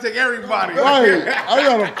 I gotta take everybody. Right.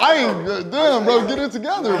 Damn, bro, get it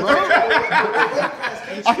together, bro.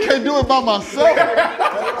 I can't do it by myself.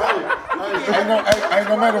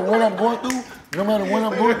 No matter what I'm going through, no matter what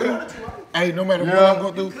I'm going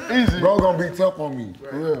through, easy. Bro gonna be tough on me,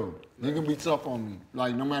 for real. He gonna be tough on me.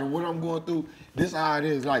 Like, no matter what I'm going through, this how it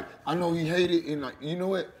is. Like, I know he hated, and like, you know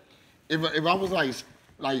what? If I was like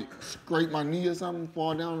scrape my knee or something,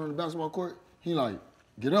 fall down on the basketball court, he like,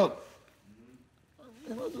 get up.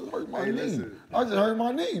 Man, I just hurt my knee. I just hurt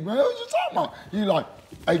my knee, man. What you talking about? He like,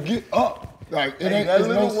 hey, get up. Like, it ain't that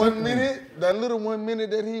little 1 minute, that little 1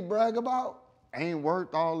 minute that he brag about ain't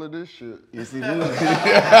worth all of this shit. Yes, it is. That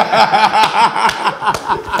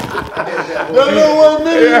little 1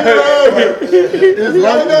 minute, you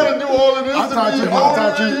gotta do all of this I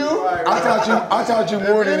taught you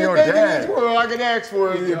more than your dad. I can ask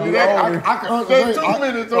for it. I can 2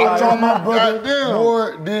 minutes. I taught my brother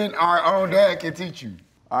more than our own dad can teach you.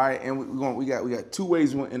 All right, and we got 2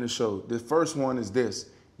 ways we want to end the show. The first one is this.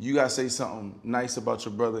 You gotta say something nice about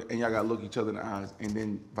your brother, and y'all gotta look each other in the eyes, and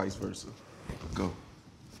then vice versa. Go.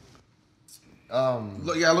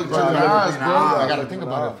 Look, you gotta look each other in the eyes, bro. I gotta think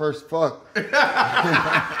about it first. Fuck.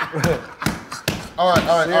 All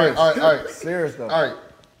right. Serious though. All right.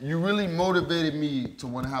 You really motivated me to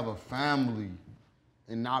want to have a family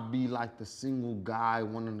and not be like the single guy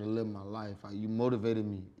wanting to live my life. You motivated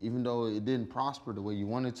me. Even though it didn't prosper the way you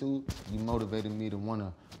wanted to, you motivated me to want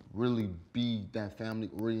to really be that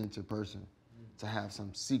family-oriented person, to have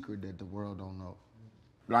some secret that the world don't know.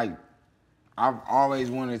 Like, I've always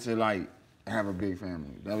wanted to, like, have a big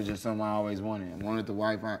family. That was just something I always wanted. I wanted the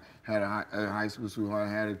wife. I had a high school sweetheart.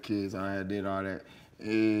 I had the kids. I did all that.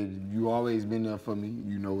 And you always been there for me.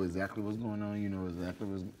 You know exactly what's going on. You know exactly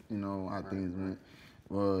what's, how things went.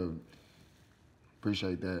 Well,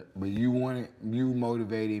 appreciate that. But you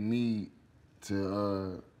motivated me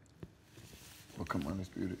to become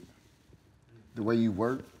undisputed. The way you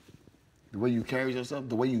work, the way you carry yourself,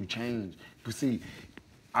 the way you change. But see,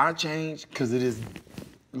 I changed because of this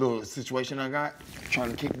little situation I got, trying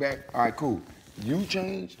to kick back. All right, cool. You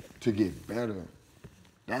changed to get better.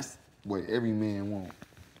 That's what every man wants.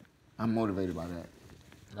 I'm motivated by that.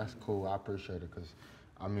 That's cool. I appreciate it because,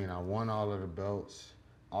 I won all of the belts.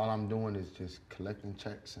 All I'm doing is just collecting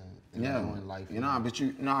checks and doing life.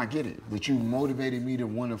 I get it. But you motivated me to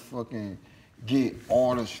want to fucking get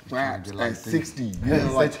all the straps at 60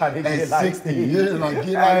 years. At 60 years, like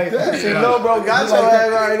get like that. See, no, bro, got your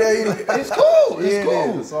ass right there. It's cool. It's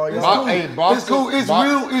cool. It's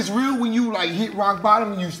cool. It's real when you like hit rock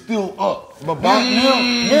bottom and you still up. But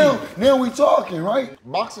now we talking, right?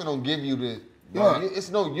 Boxing don't give you the.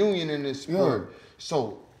 It's no union in this sport. Yeah.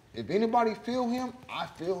 So if anybody feel him, I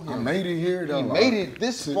feel him. I made it here though. He made it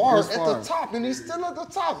this far at the top, and he's still at the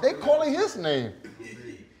top. They calling his name.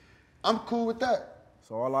 I'm cool with that.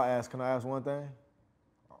 So all I ask, can I ask one thing?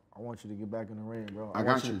 I want you to get back in the ring, bro. I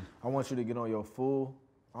got you. I want you to get on your full,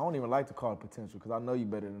 I don't even like to call it potential because I know you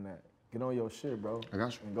better than that. Get on your shit, bro. I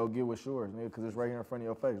got you. And go get what's yours, nigga, because it's right here in front of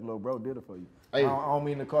your face. Little bro did it for you. Hey. I don't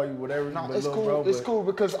mean to call you whatever. No, but it's little cool. Bro, it's cool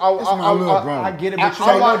because I get it,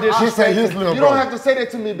 but you say his little bro. You don't have to say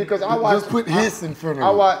that to me because I watched. Just put his in front of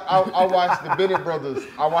I watched the Bennett brothers.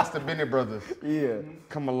 I watched the Bennett brothers. Yeah.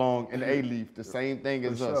 Come along in A-Leaf, the same thing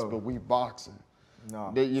as us, but we boxing.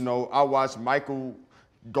 No. I watched Michael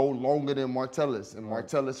go longer than Martellus, and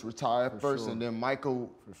Martellus retired first, and then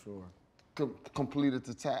Michael completed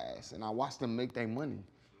the task. And I watched them make their money,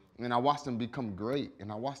 and I watched them become great,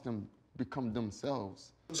 and I watched them become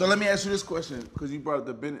themselves. So let me ask you this question, because you brought up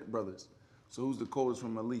the Bennett brothers. So who's the coldest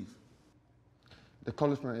from A-Leaf? The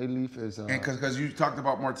coldest from A-Leaf is... and because you talked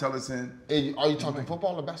about Martellus and... Are you talking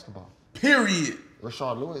football or basketball? Period.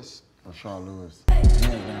 Rashard Lewis. Rashard Lewis. Hands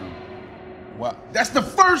down. Wow. That's the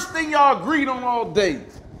first thing y'all agreed on all day.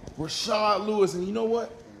 Rashard Lewis, and you know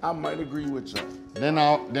what? I might agree with y'all. Then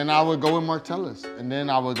I would go with Martellus, and then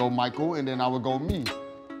I would go Michael, and then I would go me,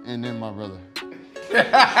 and then my brother.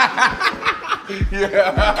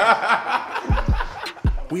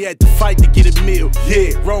 We had to fight to get a meal.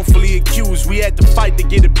 Yeah, wrongfully accused. We had to fight to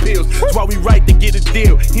get appeals. That's why we right to get a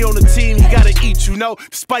deal. He on the team, he gotta eat,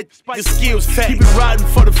 despite your skills. Keep it riding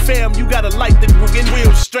for the fam. You gotta light the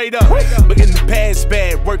wheels straight up. But in the past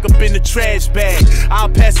bad, work up in the trash bag. I'll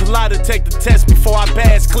pass a lot to take the test before I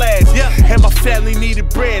pass class. And my family needed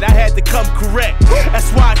bread. I had to come correct. That's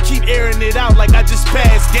why I keep